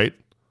heal, right?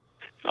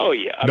 Oh,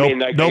 yeah.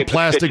 No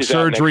plastic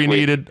surgery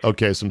needed.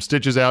 Okay, some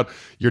stitches out.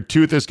 Your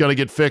tooth is going to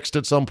get fixed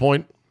at some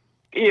point?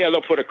 Yeah,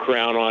 they'll put a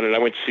crown on it. I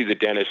went to see the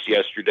dentist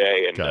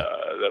yesterday, and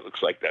that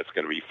looks like that's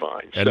going to be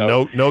fine. And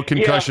so, no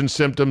concussion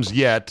symptoms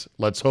yet.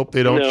 Let's hope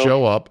they don't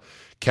show up.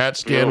 CAT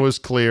scan was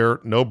clear.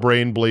 No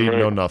brain bleed,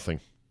 no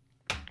nothing.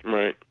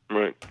 Right.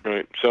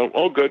 So,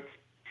 all good.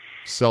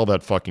 Sell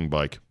that fucking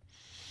bike.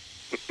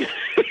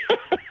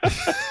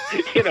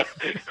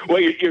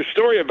 Your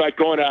story about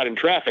going out in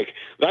traffic,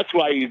 that's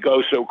why you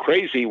go so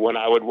crazy when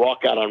I would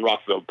walk out on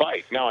Rockville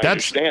Pike. Now I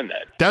understand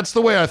that. That's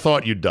the way I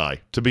thought you'd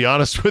die, to be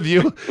honest with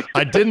you.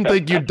 I didn't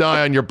think you'd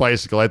die on your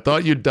bicycle. I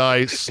thought you'd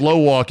die slow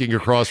walking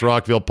across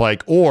Rockville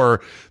Pike,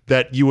 or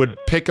that you would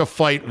pick a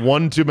fight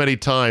one too many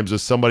times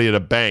with somebody at a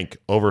bank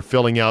over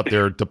filling out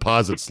their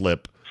deposit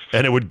slip,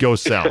 and it would go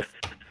south.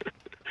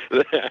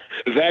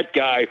 That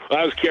guy,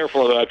 I was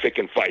careful about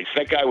picking fights.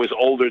 That guy was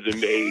older than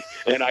me,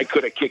 and I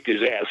could have kicked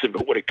his ass if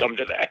it would have come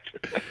to that.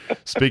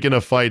 Speaking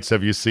of fights,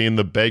 have you seen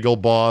the Bagel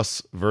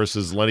Boss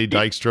versus Lenny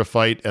Dykstra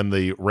fight and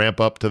the ramp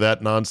up to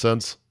that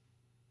nonsense?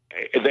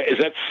 Is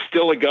that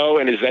still a go,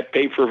 and is that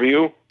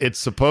pay-per-view? It's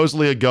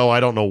supposedly a go. I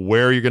don't know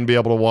where you're going to be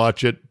able to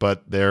watch it,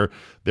 but they're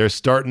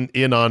starting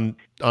in on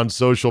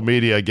social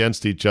media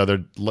against each other.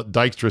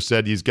 Dykstra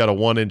said he's got a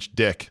 1-inch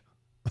dick.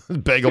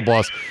 Bagel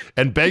Boss.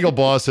 And Bagel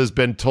Boss has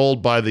been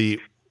told by the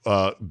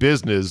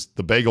business,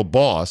 the Bagel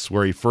Boss,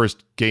 where he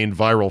first gained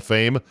viral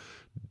fame,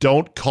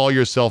 don't call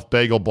yourself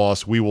Bagel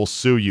Boss. We will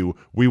sue you.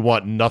 We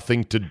want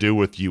nothing to do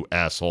with you,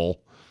 asshole.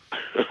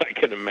 I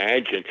can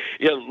imagine.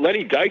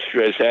 Lenny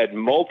Dykstra has had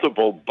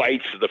multiple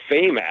bites of the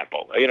fame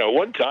apple.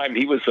 One time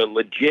he was a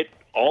legit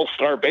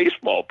all-star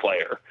baseball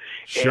player.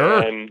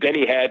 Sure. And then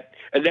he had...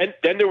 And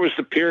then there was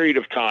the period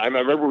of time, I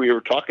remember we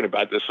were talking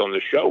about this on the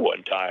show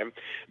one time,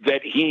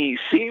 that he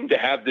seemed to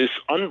have this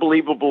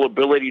unbelievable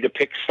ability to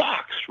pick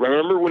stocks.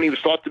 Remember when he was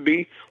thought to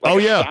be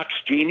like a stocks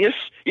genius?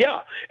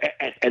 Yeah.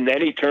 And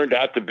then he turned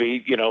out to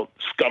be,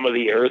 scum of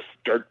the earth,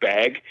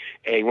 dirtbag,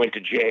 and he went to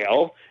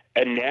jail.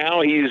 And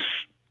now he's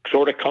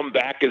sort of come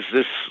back as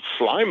this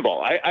slime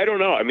ball. I don't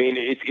know. I mean,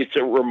 it's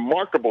a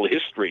remarkable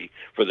history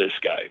for this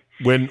guy.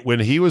 When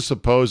he was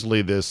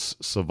supposedly this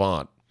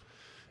savant,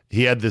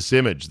 he had this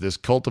image, this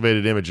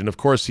cultivated image, and of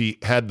course he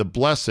had the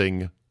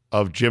blessing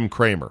of Jim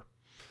Cramer.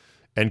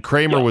 And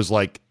Cramer was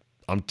like,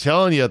 I'm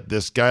telling you,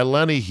 this guy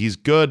Lenny, he's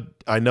good.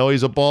 I know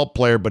he's a ball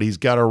player, but he's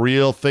got a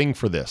real thing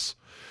for this.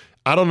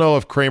 I don't know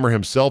if Cramer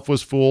himself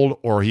was fooled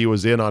or he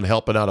was in on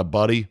helping out a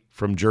buddy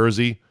from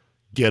Jersey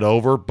get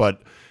over,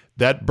 but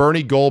that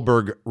Bernie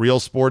Goldberg Real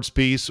Sports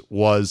piece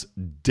was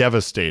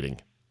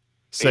devastating,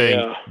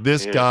 saying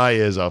this guy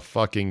is a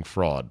fucking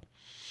fraud.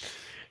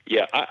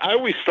 Yeah, I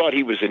always thought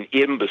he was an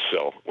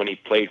imbecile when he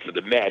played for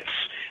the Mets,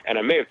 and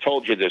I may have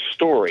told you this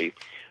story,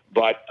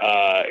 but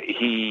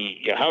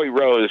Howie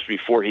Rose,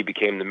 before he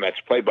became the Mets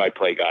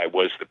play-by-play guy,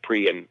 was the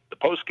pre- and the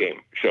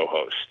post-game show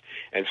host.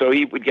 And so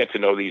he would get to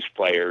know these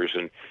players,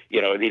 and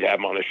he'd have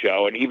them on the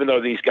show. And even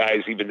though these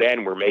guys, even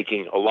then, were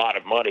making a lot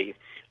of money,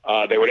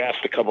 they would ask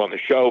to come on the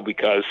show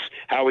because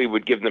Howie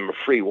would give them a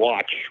free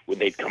watch when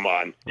they'd come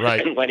on.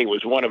 Right. And Lenny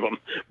was one of them.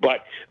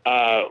 But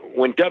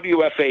when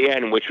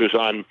WFAN, which was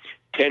on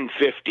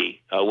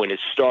 1050 when it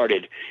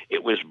started,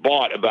 it was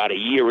bought about a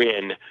year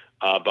in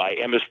by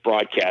Emmis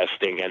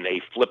Broadcasting, and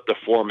they flipped the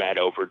format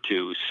over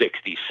to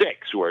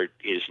 66, where it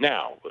is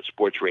now,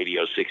 Sports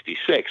Radio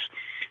 66.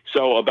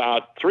 So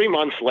about 3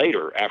 months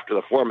later, after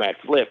the format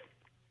flipped,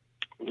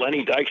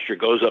 Lenny Dykstra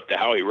goes up to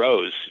Howie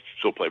Rose,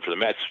 still played for the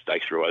Mets,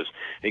 Dykstra was,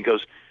 and he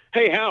goes,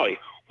 "Hey, Howie,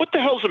 what the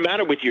hell's the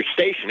matter with your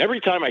station? Every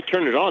time I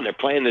turn it on, they're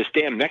playing this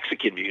damn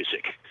Mexican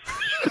music."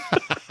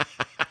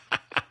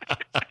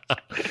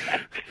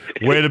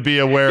 Way to be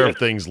aware of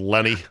things,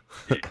 Lenny.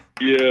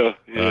 Yeah.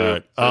 All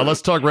right.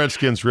 Let's talk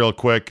Redskins real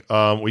quick.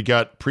 We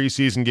got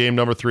preseason game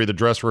number 3, the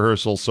dress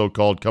rehearsal,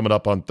 so-called, coming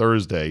up on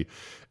Thursday.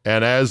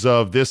 And as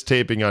of this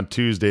taping on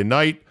Tuesday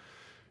night,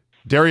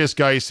 Darius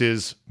Geis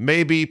is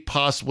maybe,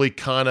 possibly,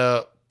 kind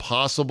of,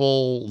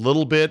 possible,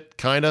 little bit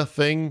kind of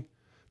thing.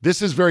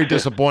 This is very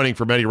disappointing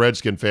for many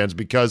Redskin fans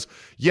because,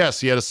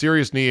 yes, he had a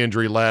serious knee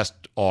injury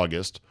last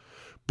August,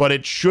 but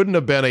it shouldn't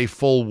have been a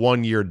full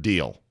 1-year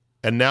deal.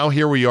 And now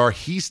here we are.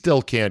 He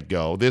still can't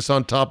go. This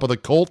on top of the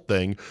Colt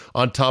thing,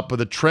 on top of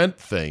the Trent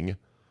thing,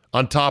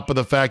 on top of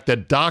the fact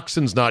that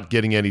Doxson's not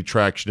getting any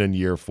traction in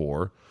year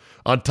 4,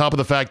 on top of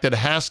the fact that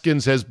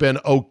Haskins has been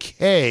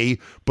okay,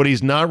 but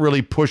he's not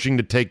really pushing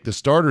to take the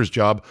starter's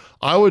job.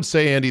 I would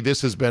say, Andy,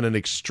 this has been an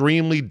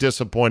extremely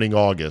disappointing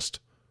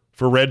August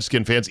for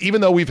Redskin fans,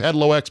 even though we've had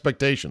low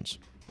expectations.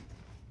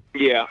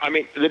 Yeah, I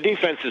mean, the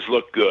defenses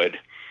look good.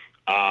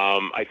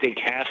 I think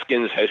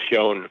Haskins has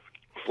shown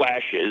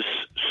flashes,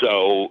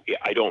 so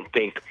I don't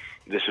think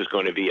this is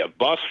going to be a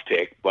bust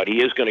pick, but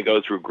he is going to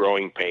go through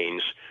growing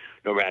pains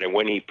no matter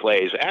when he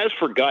plays. As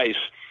for Geis,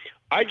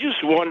 I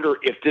just wonder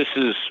if this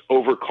is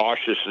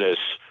overcautiousness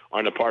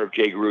on the part of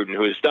Jay Gruden,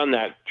 who has done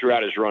that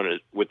throughout his run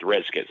with the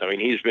Redskins. I mean,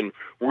 he's been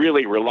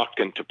really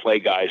reluctant to play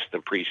guys in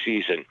the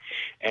preseason.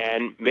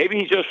 And maybe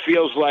he just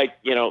feels like,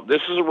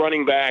 this is a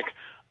running back.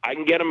 I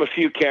can get him a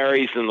few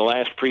carries in the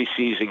last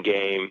preseason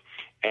game,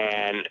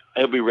 and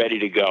he'll be ready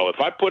to go. If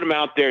I put him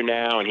out there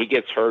now and he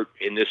gets hurt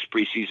in this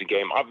preseason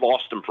game, I've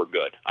lost him for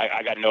good.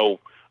 I got no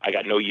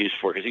use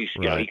for it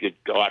because he could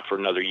go out for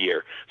another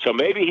year. So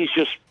maybe he's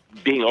just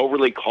being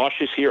overly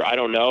cautious here. I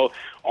don't know.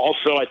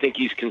 Also, I think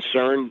he's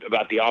concerned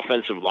about the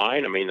offensive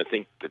line. I mean, I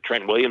think the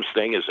Trent Williams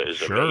thing is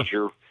a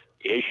major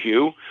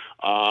issue.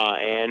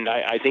 And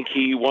I think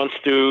he wants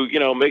to,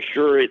 make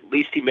sure at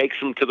least he makes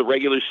them to the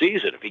regular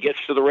season. If he gets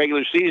to the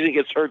regular season,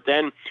 gets hurt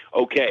then,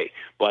 okay.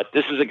 But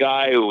this is a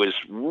guy who was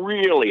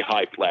really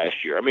hyped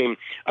last year. I mean,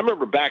 I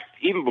remember back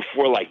even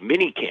before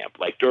mini camp,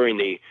 during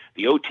the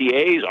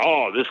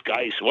OTAs, this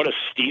guy's, what a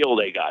steal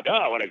they got.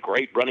 Oh, what a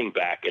great running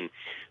back. And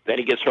then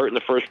he gets hurt in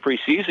the first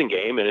preseason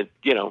game, and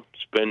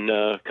it's been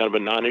kind of a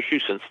non-issue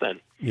since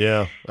then.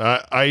 Yeah,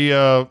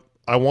 I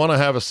want to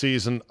have a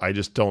season. I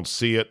just don't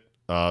see it.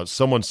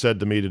 Someone said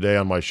to me today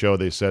on my show,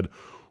 they said,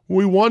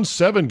 "We won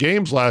 7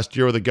 games last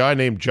year with a guy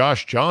named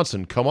Josh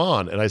Johnson. Come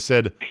on." And I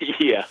said,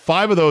 yeah,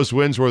 5 of those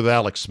wins were with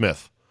Alex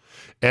Smith,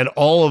 and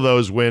all of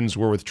those wins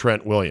were with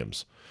Trent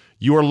Williams.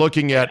 You are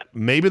looking at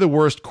maybe the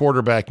worst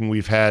quarterbacking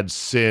we've had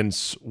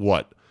since,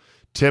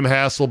 Tim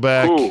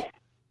Hasselbeck, Ooh.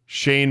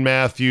 Shane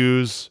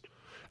Matthews.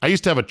 I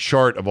used to have a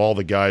chart of all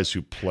the guys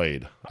who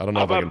played. I don't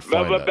know if I can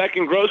find that. Beck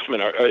and Grossman,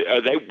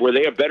 were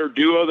they a better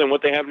duo than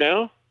what they have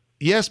now?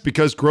 Yes,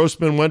 because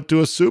Grossman went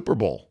to a Super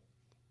Bowl.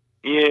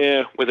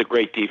 Yeah, with a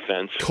great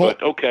defense.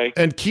 But okay.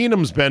 And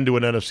Keenum's been to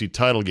an NFC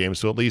title game,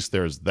 so at least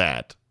there's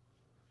that.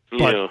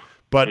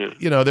 But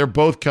they're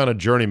both kind of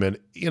journeymen,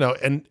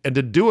 and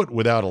to do it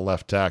without a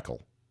left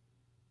tackle.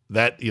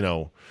 That,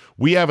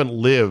 we haven't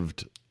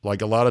lived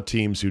like a lot of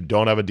teams who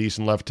don't have a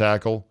decent left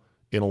tackle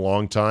in a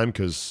long time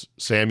because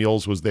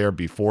Samuels was there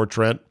before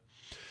Trent.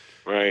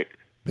 Right.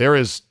 There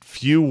is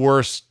few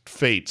worse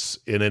fates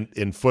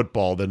in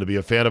football than to be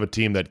a fan of a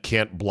team that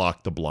can't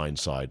block the blind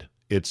side.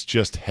 It's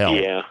just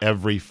hell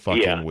every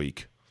fucking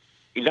week.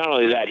 not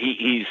only that,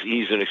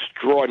 he's an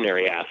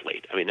extraordinary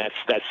athlete. I mean,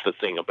 that's the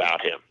thing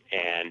about him,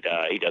 and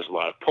he does a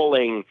lot of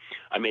pulling.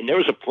 I mean, there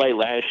was a play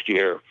last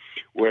year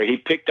where he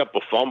picked up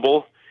a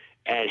fumble,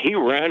 and he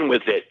ran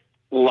with it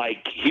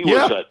like he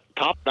was a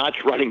top-notch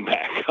running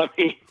back. I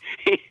mean,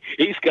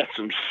 he's got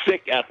some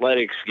sick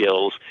athletic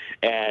skills,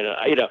 and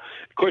of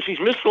course, he's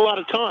missed a lot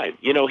of time.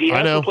 He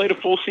hasn't played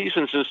a full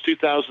season since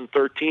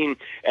 2013,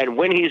 and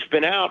when he's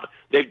been out,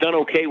 they've done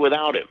okay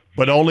without him.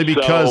 But only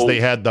because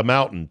they had the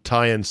mountain,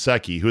 Tyan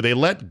Secchi, who they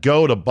let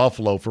go to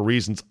Buffalo for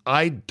reasons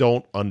I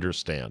don't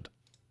understand.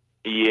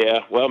 Yeah,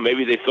 well,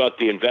 maybe they thought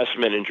the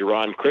investment in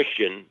Jerron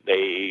Christian,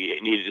 they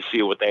needed to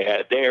see what they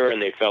had there,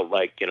 and they felt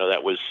like,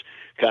 that was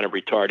kind of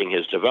retarding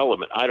his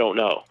development. I don't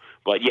know.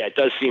 But, yeah, it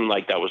does seem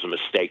like that was a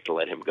mistake to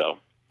let him go.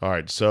 All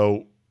right,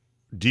 so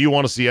do you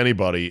want to see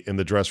anybody in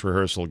the dress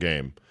rehearsal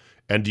game?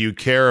 And do you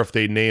care if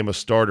they name a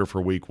starter for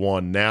week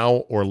 1 now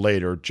or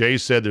later? Jay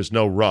said there's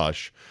no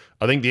rush.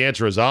 I think the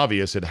answer is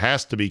obvious. It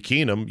has to be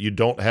Keenum. You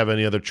don't have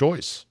any other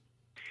choice.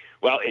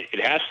 Well,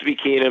 it has to be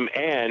Keenum,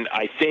 and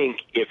I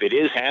think if it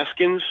is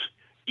Haskins,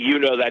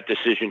 that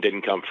decision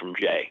didn't come from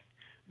Jay.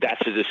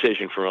 That's a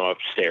decision from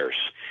upstairs.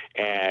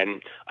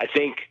 And I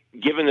think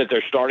given that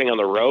they're starting on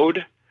the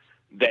road,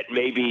 that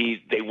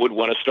maybe they would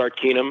want to start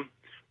Keenum,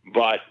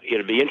 but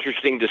it'll be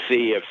interesting to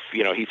see if,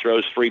 he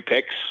throws 3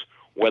 picks,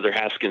 whether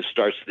Haskins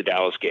starts the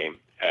Dallas game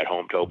at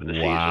home to open the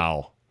season.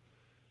 Wow.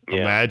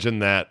 Yeah. Imagine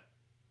that.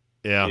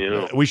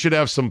 Yeah. We should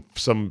have some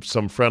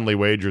friendly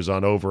wagers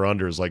on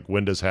over-unders, like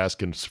when does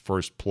Haskins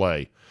first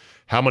play?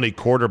 How many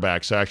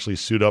quarterbacks actually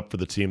suit up for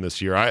the team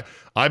this year?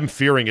 I'm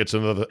fearing it's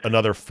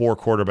another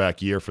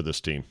 4-quarterback year for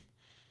this team.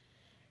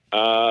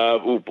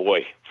 Oh,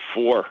 boy.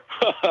 4.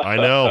 I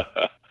know.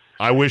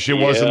 I wish it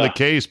wasn't the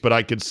case, but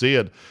I could see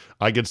it.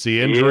 I could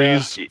see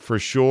injuries for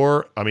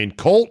sure. I mean,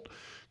 Colt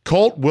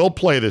will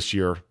play this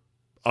year.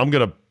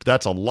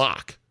 That's a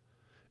lock.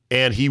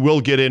 And he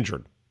will get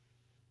injured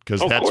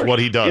because that's what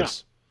he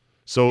does. Yeah.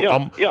 So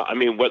I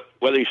mean,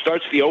 whether he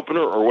starts the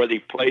opener or whether he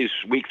plays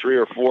week 3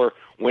 or 4,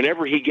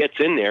 whenever he gets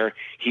in there,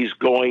 he's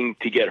going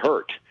to get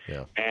hurt.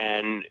 Yeah.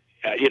 And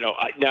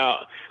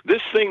now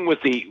this thing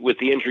with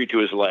the injury to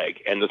his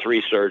leg and the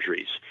 3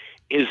 surgeries,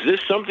 is this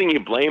something you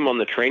blame on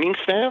the training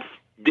staff?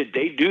 Did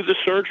they do the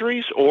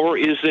surgeries, or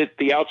is it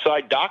the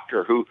outside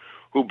doctor who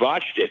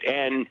botched it?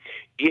 And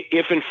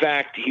if in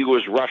fact he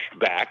was rushed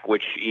back,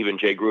 which even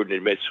Jay Gruden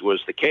admits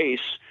was the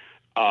case,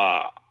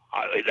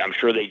 I'm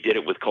sure they did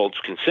it with Colt's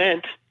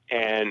consent.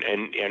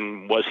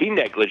 And was he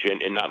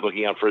negligent in not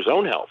looking out for his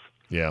own health?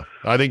 Yeah,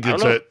 I think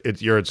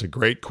it's a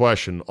great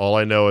question. All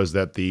I know is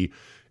that the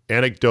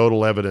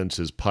anecdotal evidence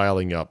is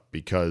piling up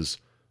because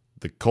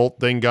the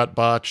Colt thing got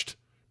botched.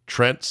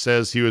 Trent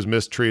says he was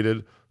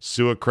mistreated.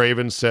 Sua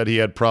Craven said he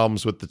had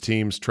problems with the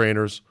team's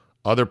trainers.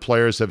 Other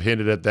players have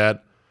hinted at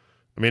that.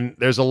 I mean,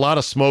 there's a lot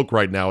of smoke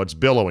right now. It's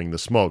billowing, the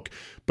smoke.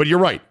 But you're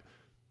right.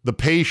 The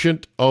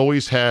patient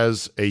always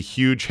has a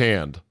huge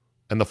hand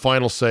and the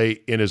final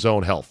say in his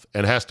own health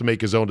and has to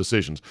make his own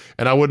decisions.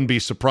 And I wouldn't be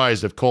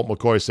surprised if Colt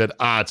McCoy said,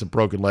 it's a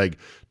broken leg.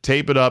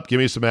 Tape it up. Give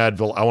me some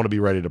Advil. I want to be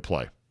ready to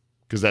play.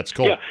 Because that's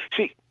Colt. Yeah,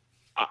 see,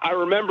 I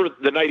remember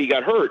the night he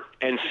got hurt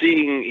and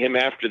seeing him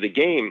after the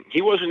game.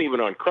 He wasn't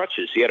even on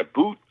crutches. He had a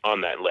boot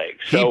on that leg.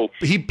 So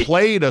he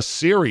played a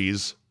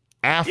series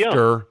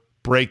after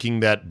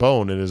breaking that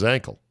bone in his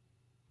ankle.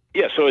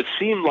 Yeah, so it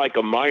seemed like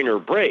a minor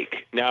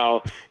break.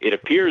 Now, it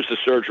appears the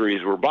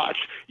surgeries were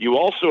botched. You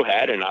also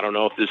had, and I don't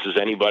know if this is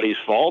anybody's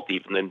fault,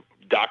 even the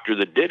doctor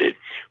that did it,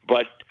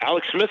 but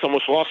Alex Smith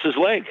almost lost his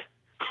leg.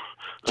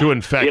 To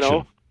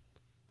infection.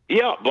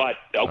 Yeah, but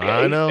okay,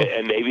 I know.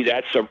 And maybe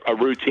that's a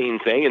routine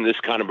thing in this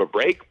kind of a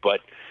break,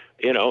 but,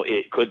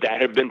 could that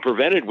have been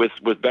prevented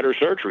with better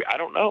surgery? I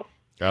don't know.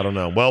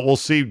 Well, we'll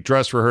see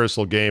dress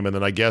rehearsal game, and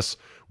then I guess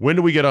when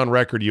do we get on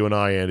record, you and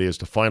I, Andy, as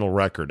the final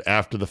record?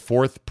 After the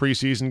 4th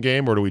preseason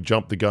game, or do we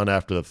jump the gun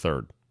after the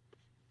 3rd?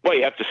 Well,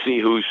 you have to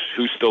see who's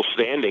still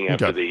standing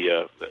after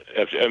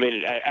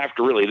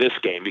after really this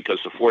game, because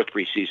the 4th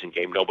preseason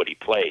game nobody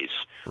plays.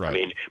 Right. I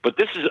mean, but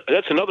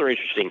that's another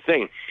interesting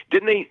thing.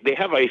 Didn't they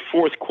have a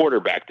 4th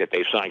quarterback that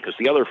they signed because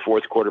the other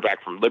 4th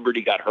quarterback from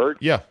Liberty got hurt?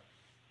 Yeah.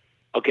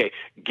 Okay,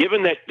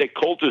 given that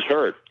Colt is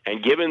hurt,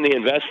 and given the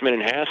investment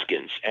in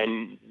Haskins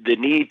and the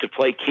need to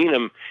play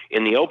Keenum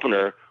in the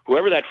opener,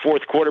 whoever that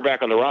 4th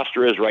quarterback on the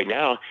roster is right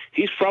now,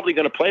 he's probably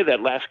going to play that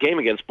last game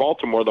against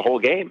Baltimore the whole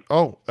game.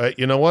 Oh,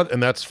 you know what?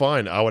 And that's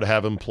fine. I would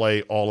have him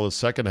play all of the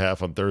second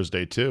half on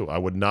Thursday too. I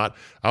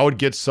would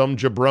get some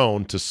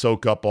jabron to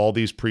soak up all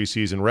these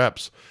preseason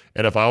reps.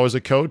 And if I was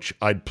a coach,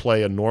 I'd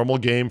play a normal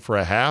game for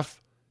a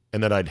half,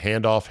 and then I'd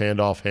hand off,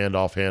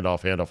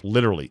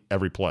 literally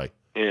every play.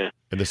 Yeah.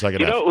 In the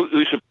second half. You know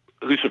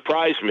who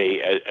surprised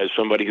me as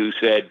somebody who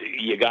said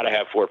you got to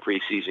have 4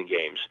 preseason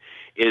games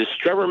is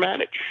Trevor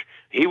Manich.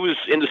 He was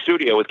in the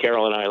studio with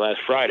Carol and I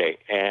last Friday,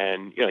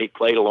 and he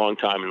played a long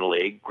time in the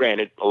league.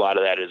 Granted, a lot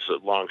of that is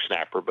a long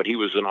snapper, but he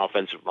was an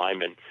offensive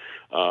lineman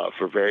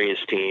for various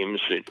teams,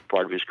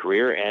 part of his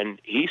career. And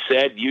he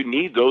said you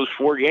need those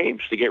 4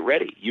 games to get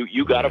ready.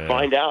 You got to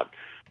find out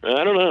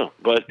I don't know,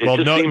 but it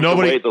just seems the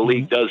way the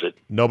league does it.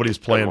 Nobody's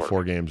playing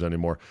 4 games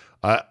anymore.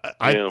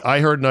 I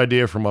heard an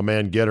idea from a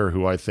man Getter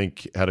who I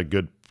think had a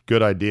good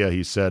idea.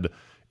 He said,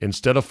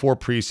 instead of 4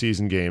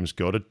 preseason games,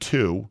 go to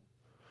 2,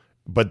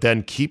 but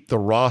then keep the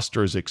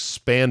rosters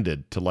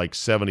expanded to like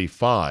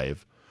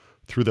 75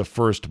 through the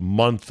first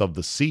month of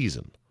the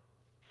season.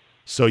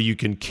 So you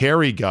can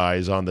carry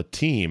guys on the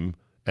team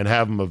and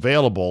have them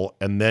available,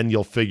 and then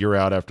you'll figure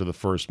out after the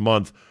first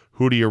month,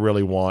 who do you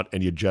really want,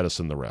 and you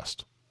jettison the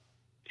rest.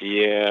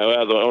 Yeah,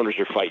 well, the owners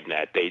are fighting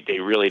that. They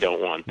really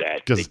don't want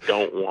that. They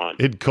don't want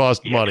it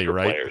costs money,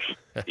 right? Players.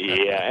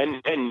 Yeah,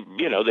 and then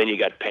you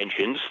got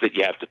pensions that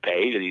you have to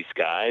pay to these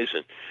guys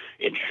and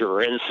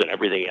insurance and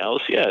everything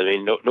else. Yeah, I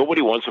mean,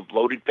 nobody wants a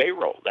bloated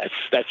payroll.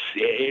 That's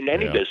in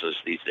any business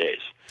these days.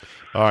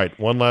 All right,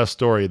 one last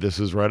story. This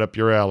is right up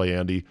your alley,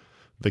 Andy.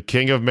 The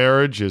king of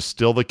marriage is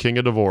still the king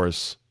of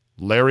divorce.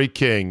 Larry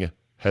King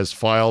has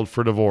filed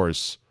for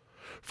divorce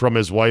from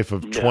his wife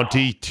of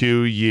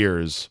 22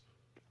 years.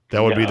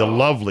 That would be the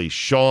lovely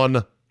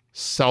Shawn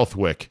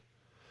Southwick.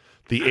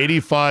 The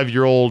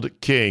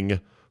 85-year-old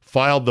King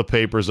filed the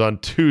papers on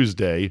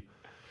Tuesday.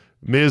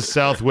 Ms.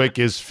 Southwick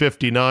is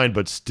 59,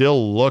 but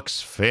still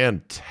looks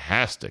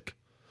fantastic.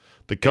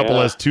 The couple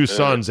has 2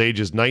 sons,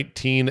 ages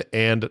 19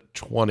 and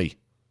 20.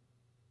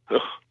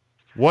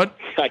 What?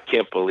 I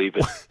can't believe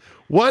it.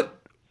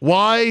 What?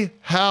 Why?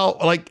 How?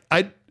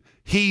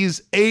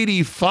 He's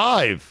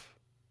 85.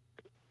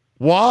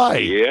 Why?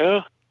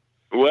 Yeah.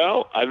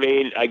 Well, I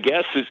mean, I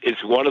guess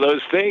it's one of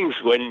those things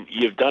when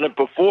you've done it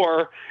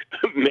before,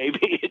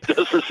 maybe it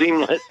doesn't seem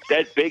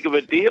that big of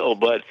a deal.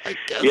 But,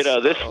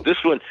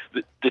 this one,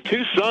 the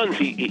 2 sons,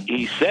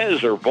 he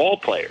says are ball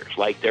players,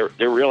 like they're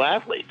real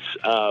athletes.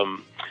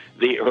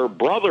 Her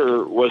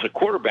brother was a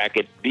quarterback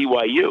at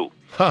BYU.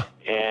 Huh.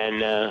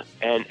 And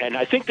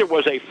I think there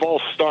was a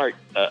false start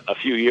a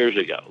few years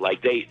ago.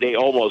 Like they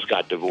almost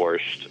got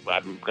divorced,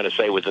 I'm going to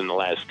say within the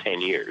last 10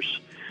 years.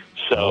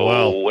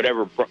 So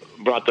whatever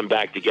brought them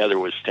back together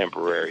was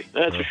temporary.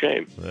 That's a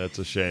shame. That's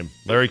a shame.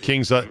 Larry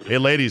King's hey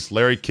ladies,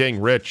 Larry King,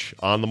 rich,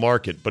 on the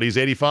market, but he's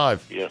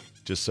 85. Yeah.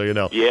 Just so you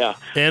know. Yeah.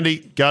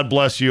 Andy, God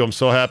bless you. I'm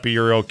so happy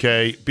you're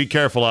okay. Be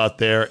careful out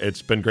there.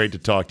 It's been great to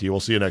talk to you.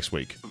 We'll see you next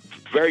week.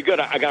 Very good.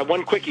 I got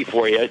one quickie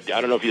for you. I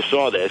don't know if you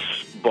saw this,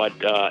 but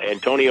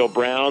Antonio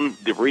Brown,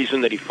 the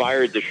reason that he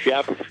fired the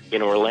chef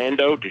in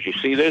Orlando, did you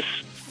see this?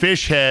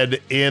 Fish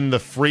head in the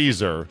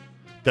freezer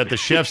that the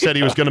chef said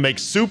he was going to make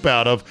soup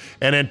out of,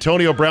 and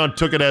Antonio Brown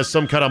took it as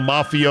some kind of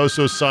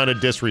mafioso sign of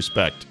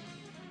disrespect.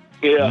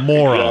 Yeah,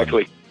 moron.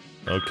 Exactly.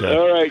 Okay.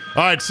 All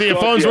right. See you.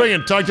 Phone's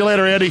ringing. Talk to you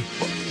later, Andy.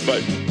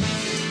 Bye.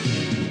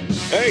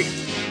 Hey.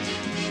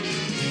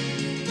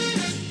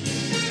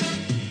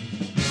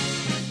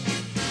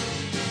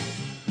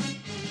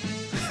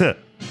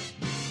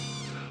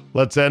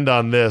 Let's end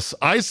on this.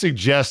 I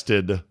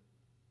suggested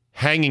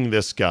hanging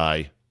this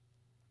guy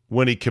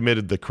when he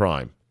committed the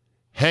crime.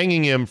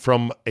 Hanging him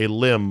from a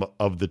limb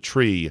of the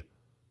tree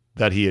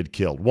that he had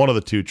killed, one of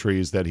the 2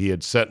 trees that he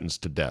had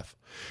sentenced to death.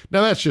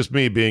 Now, that's just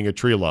me being a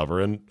tree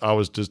lover, and I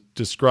was just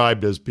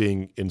described as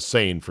being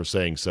insane for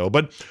saying so.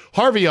 But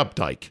Harvey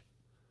Updike,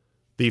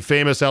 the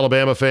famous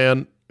Alabama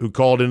fan who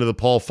called into the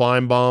Paul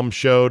Feinbaum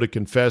show to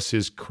confess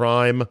his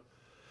crime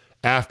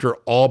after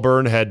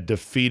Auburn had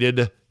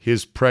defeated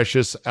his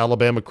precious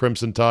Alabama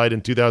Crimson Tide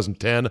in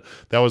 2010.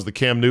 That was the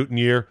Cam Newton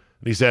year.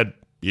 And he said,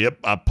 "Yep,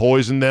 I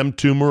poisoned them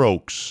tumor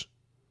oaks.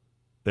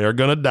 They're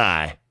going to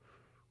die.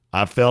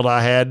 I felt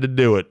I had to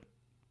do it."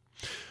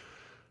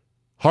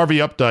 Harvey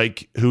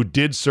Updike, who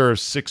did serve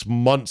 6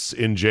 months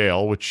in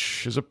jail,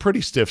 which is a pretty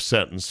stiff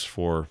sentence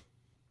for,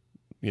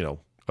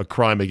 a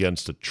crime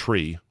against a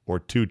tree or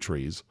 2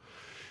 trees.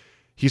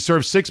 He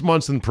served 6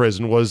 months in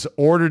prison, was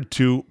ordered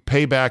to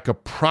pay back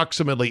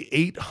approximately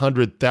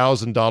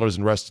 $800,000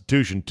 in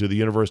restitution to the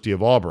University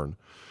of Auburn,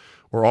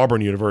 or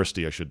Auburn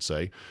University, I should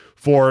say,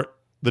 for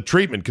the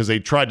treatment because they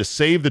tried to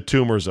save the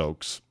tumors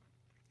oaks.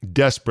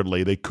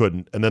 Desperately, they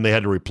couldn't, and then they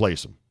had to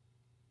replace them.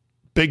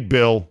 Big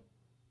bill,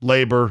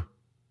 labor,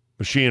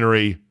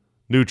 machinery,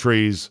 new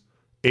trees,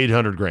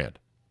 $800,000.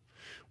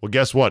 Well,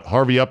 guess what?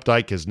 Harvey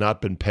Updike has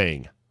not been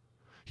paying.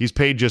 He's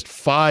paid just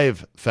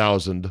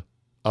 $5,000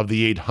 of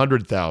the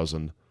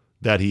 $800,000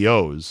 that he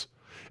owes,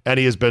 and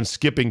he has been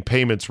skipping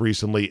payments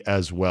recently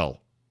as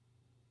well.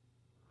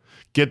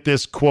 Get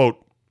this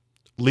quote.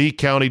 Lee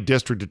County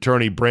District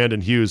Attorney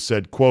Brandon Hughes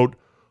said, quote,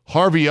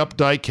 "Harvey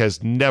Updike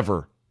has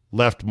never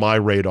left my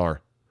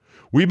radar.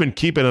 We've been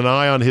keeping an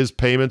eye on his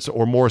payments,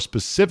 or more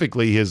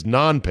specifically, his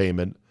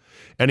non-payment,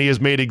 and he has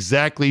made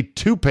exactly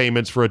 2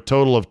 payments for a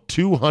total of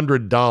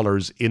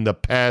 $200 in the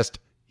past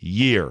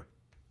year.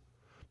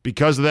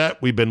 Because of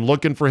that, we've been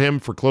looking for him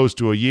for close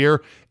to a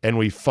year, and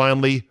we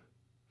finally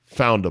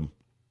found him."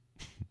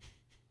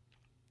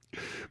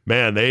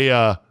 Man,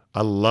 I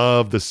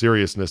love the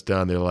seriousness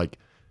down there. Like,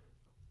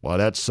 "Why,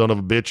 that son of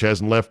a bitch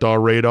hasn't left our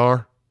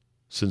radar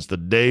since the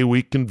day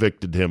we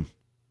convicted him."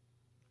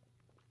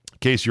 In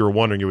case you were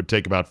wondering, it would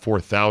take about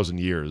 4,000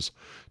 years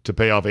to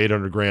pay off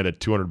 $800,000 at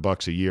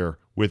 $200 a year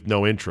with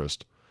no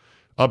interest.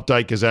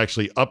 Updike has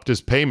actually upped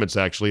his payments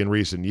in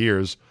recent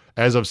years.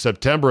 As of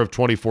September of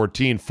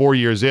 2014, 4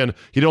 years in,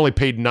 he'd only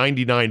paid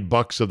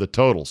 $99 of the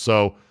total.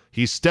 So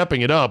he's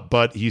stepping it up,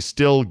 but he's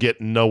still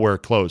getting nowhere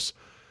close.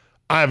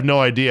 I have no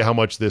idea how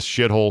much this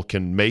shithole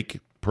can make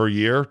per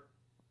year,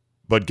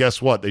 but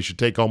guess what? They should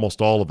take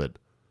almost all of it.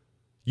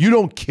 You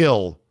don't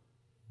kill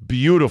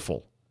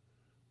beautiful,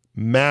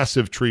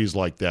 massive trees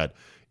like that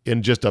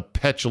in just a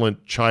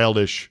petulant,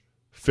 childish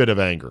fit of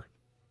anger.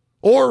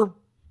 Or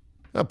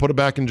put it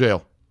back in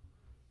jail.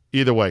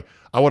 Either way,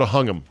 I would have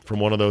hung him from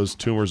one of those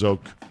Toomer's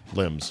Oak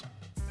limbs.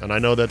 And I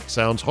know that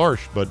sounds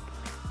harsh, but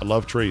I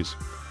love trees.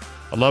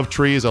 I love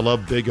trees, I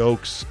love big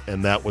oaks,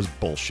 and that was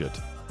bullshit.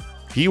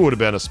 He would have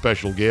been a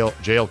special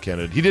jail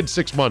candidate. He did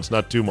 6 months,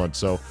 not 2 months,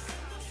 so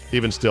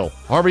even still.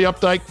 Harvey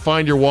Updike,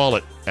 find your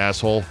wallet,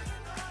 asshole,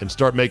 and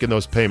start making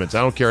those payments.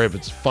 I don't care if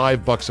it's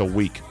 $5 a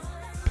week.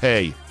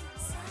 Pay.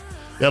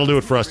 That'll do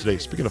it for us today.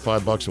 Speaking of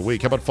 $5 a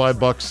week, how about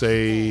 $5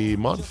 a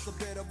month?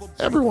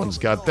 Everyone's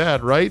got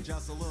that, right?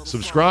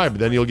 Subscribe,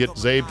 then you'll get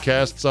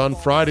Zabecasts on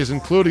Fridays,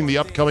 including the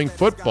upcoming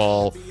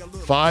football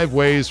 5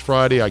 Ways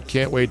Friday. I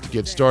can't wait to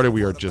get started.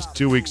 We are just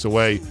 2 weeks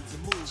away.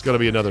 It's going to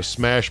be another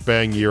smash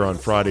bang year on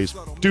Fridays.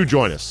 Do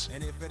join us,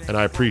 and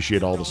I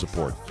appreciate all the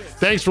support.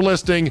 Thanks for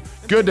listening.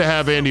 Good to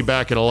have Andy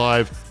back and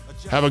alive.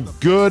 Have a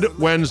good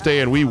Wednesday,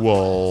 and we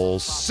will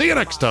see you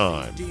next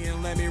time.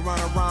 Let me run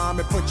around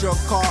and put your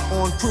car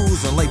on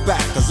cruise and lay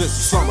back, 'cause it's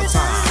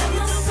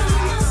summertime.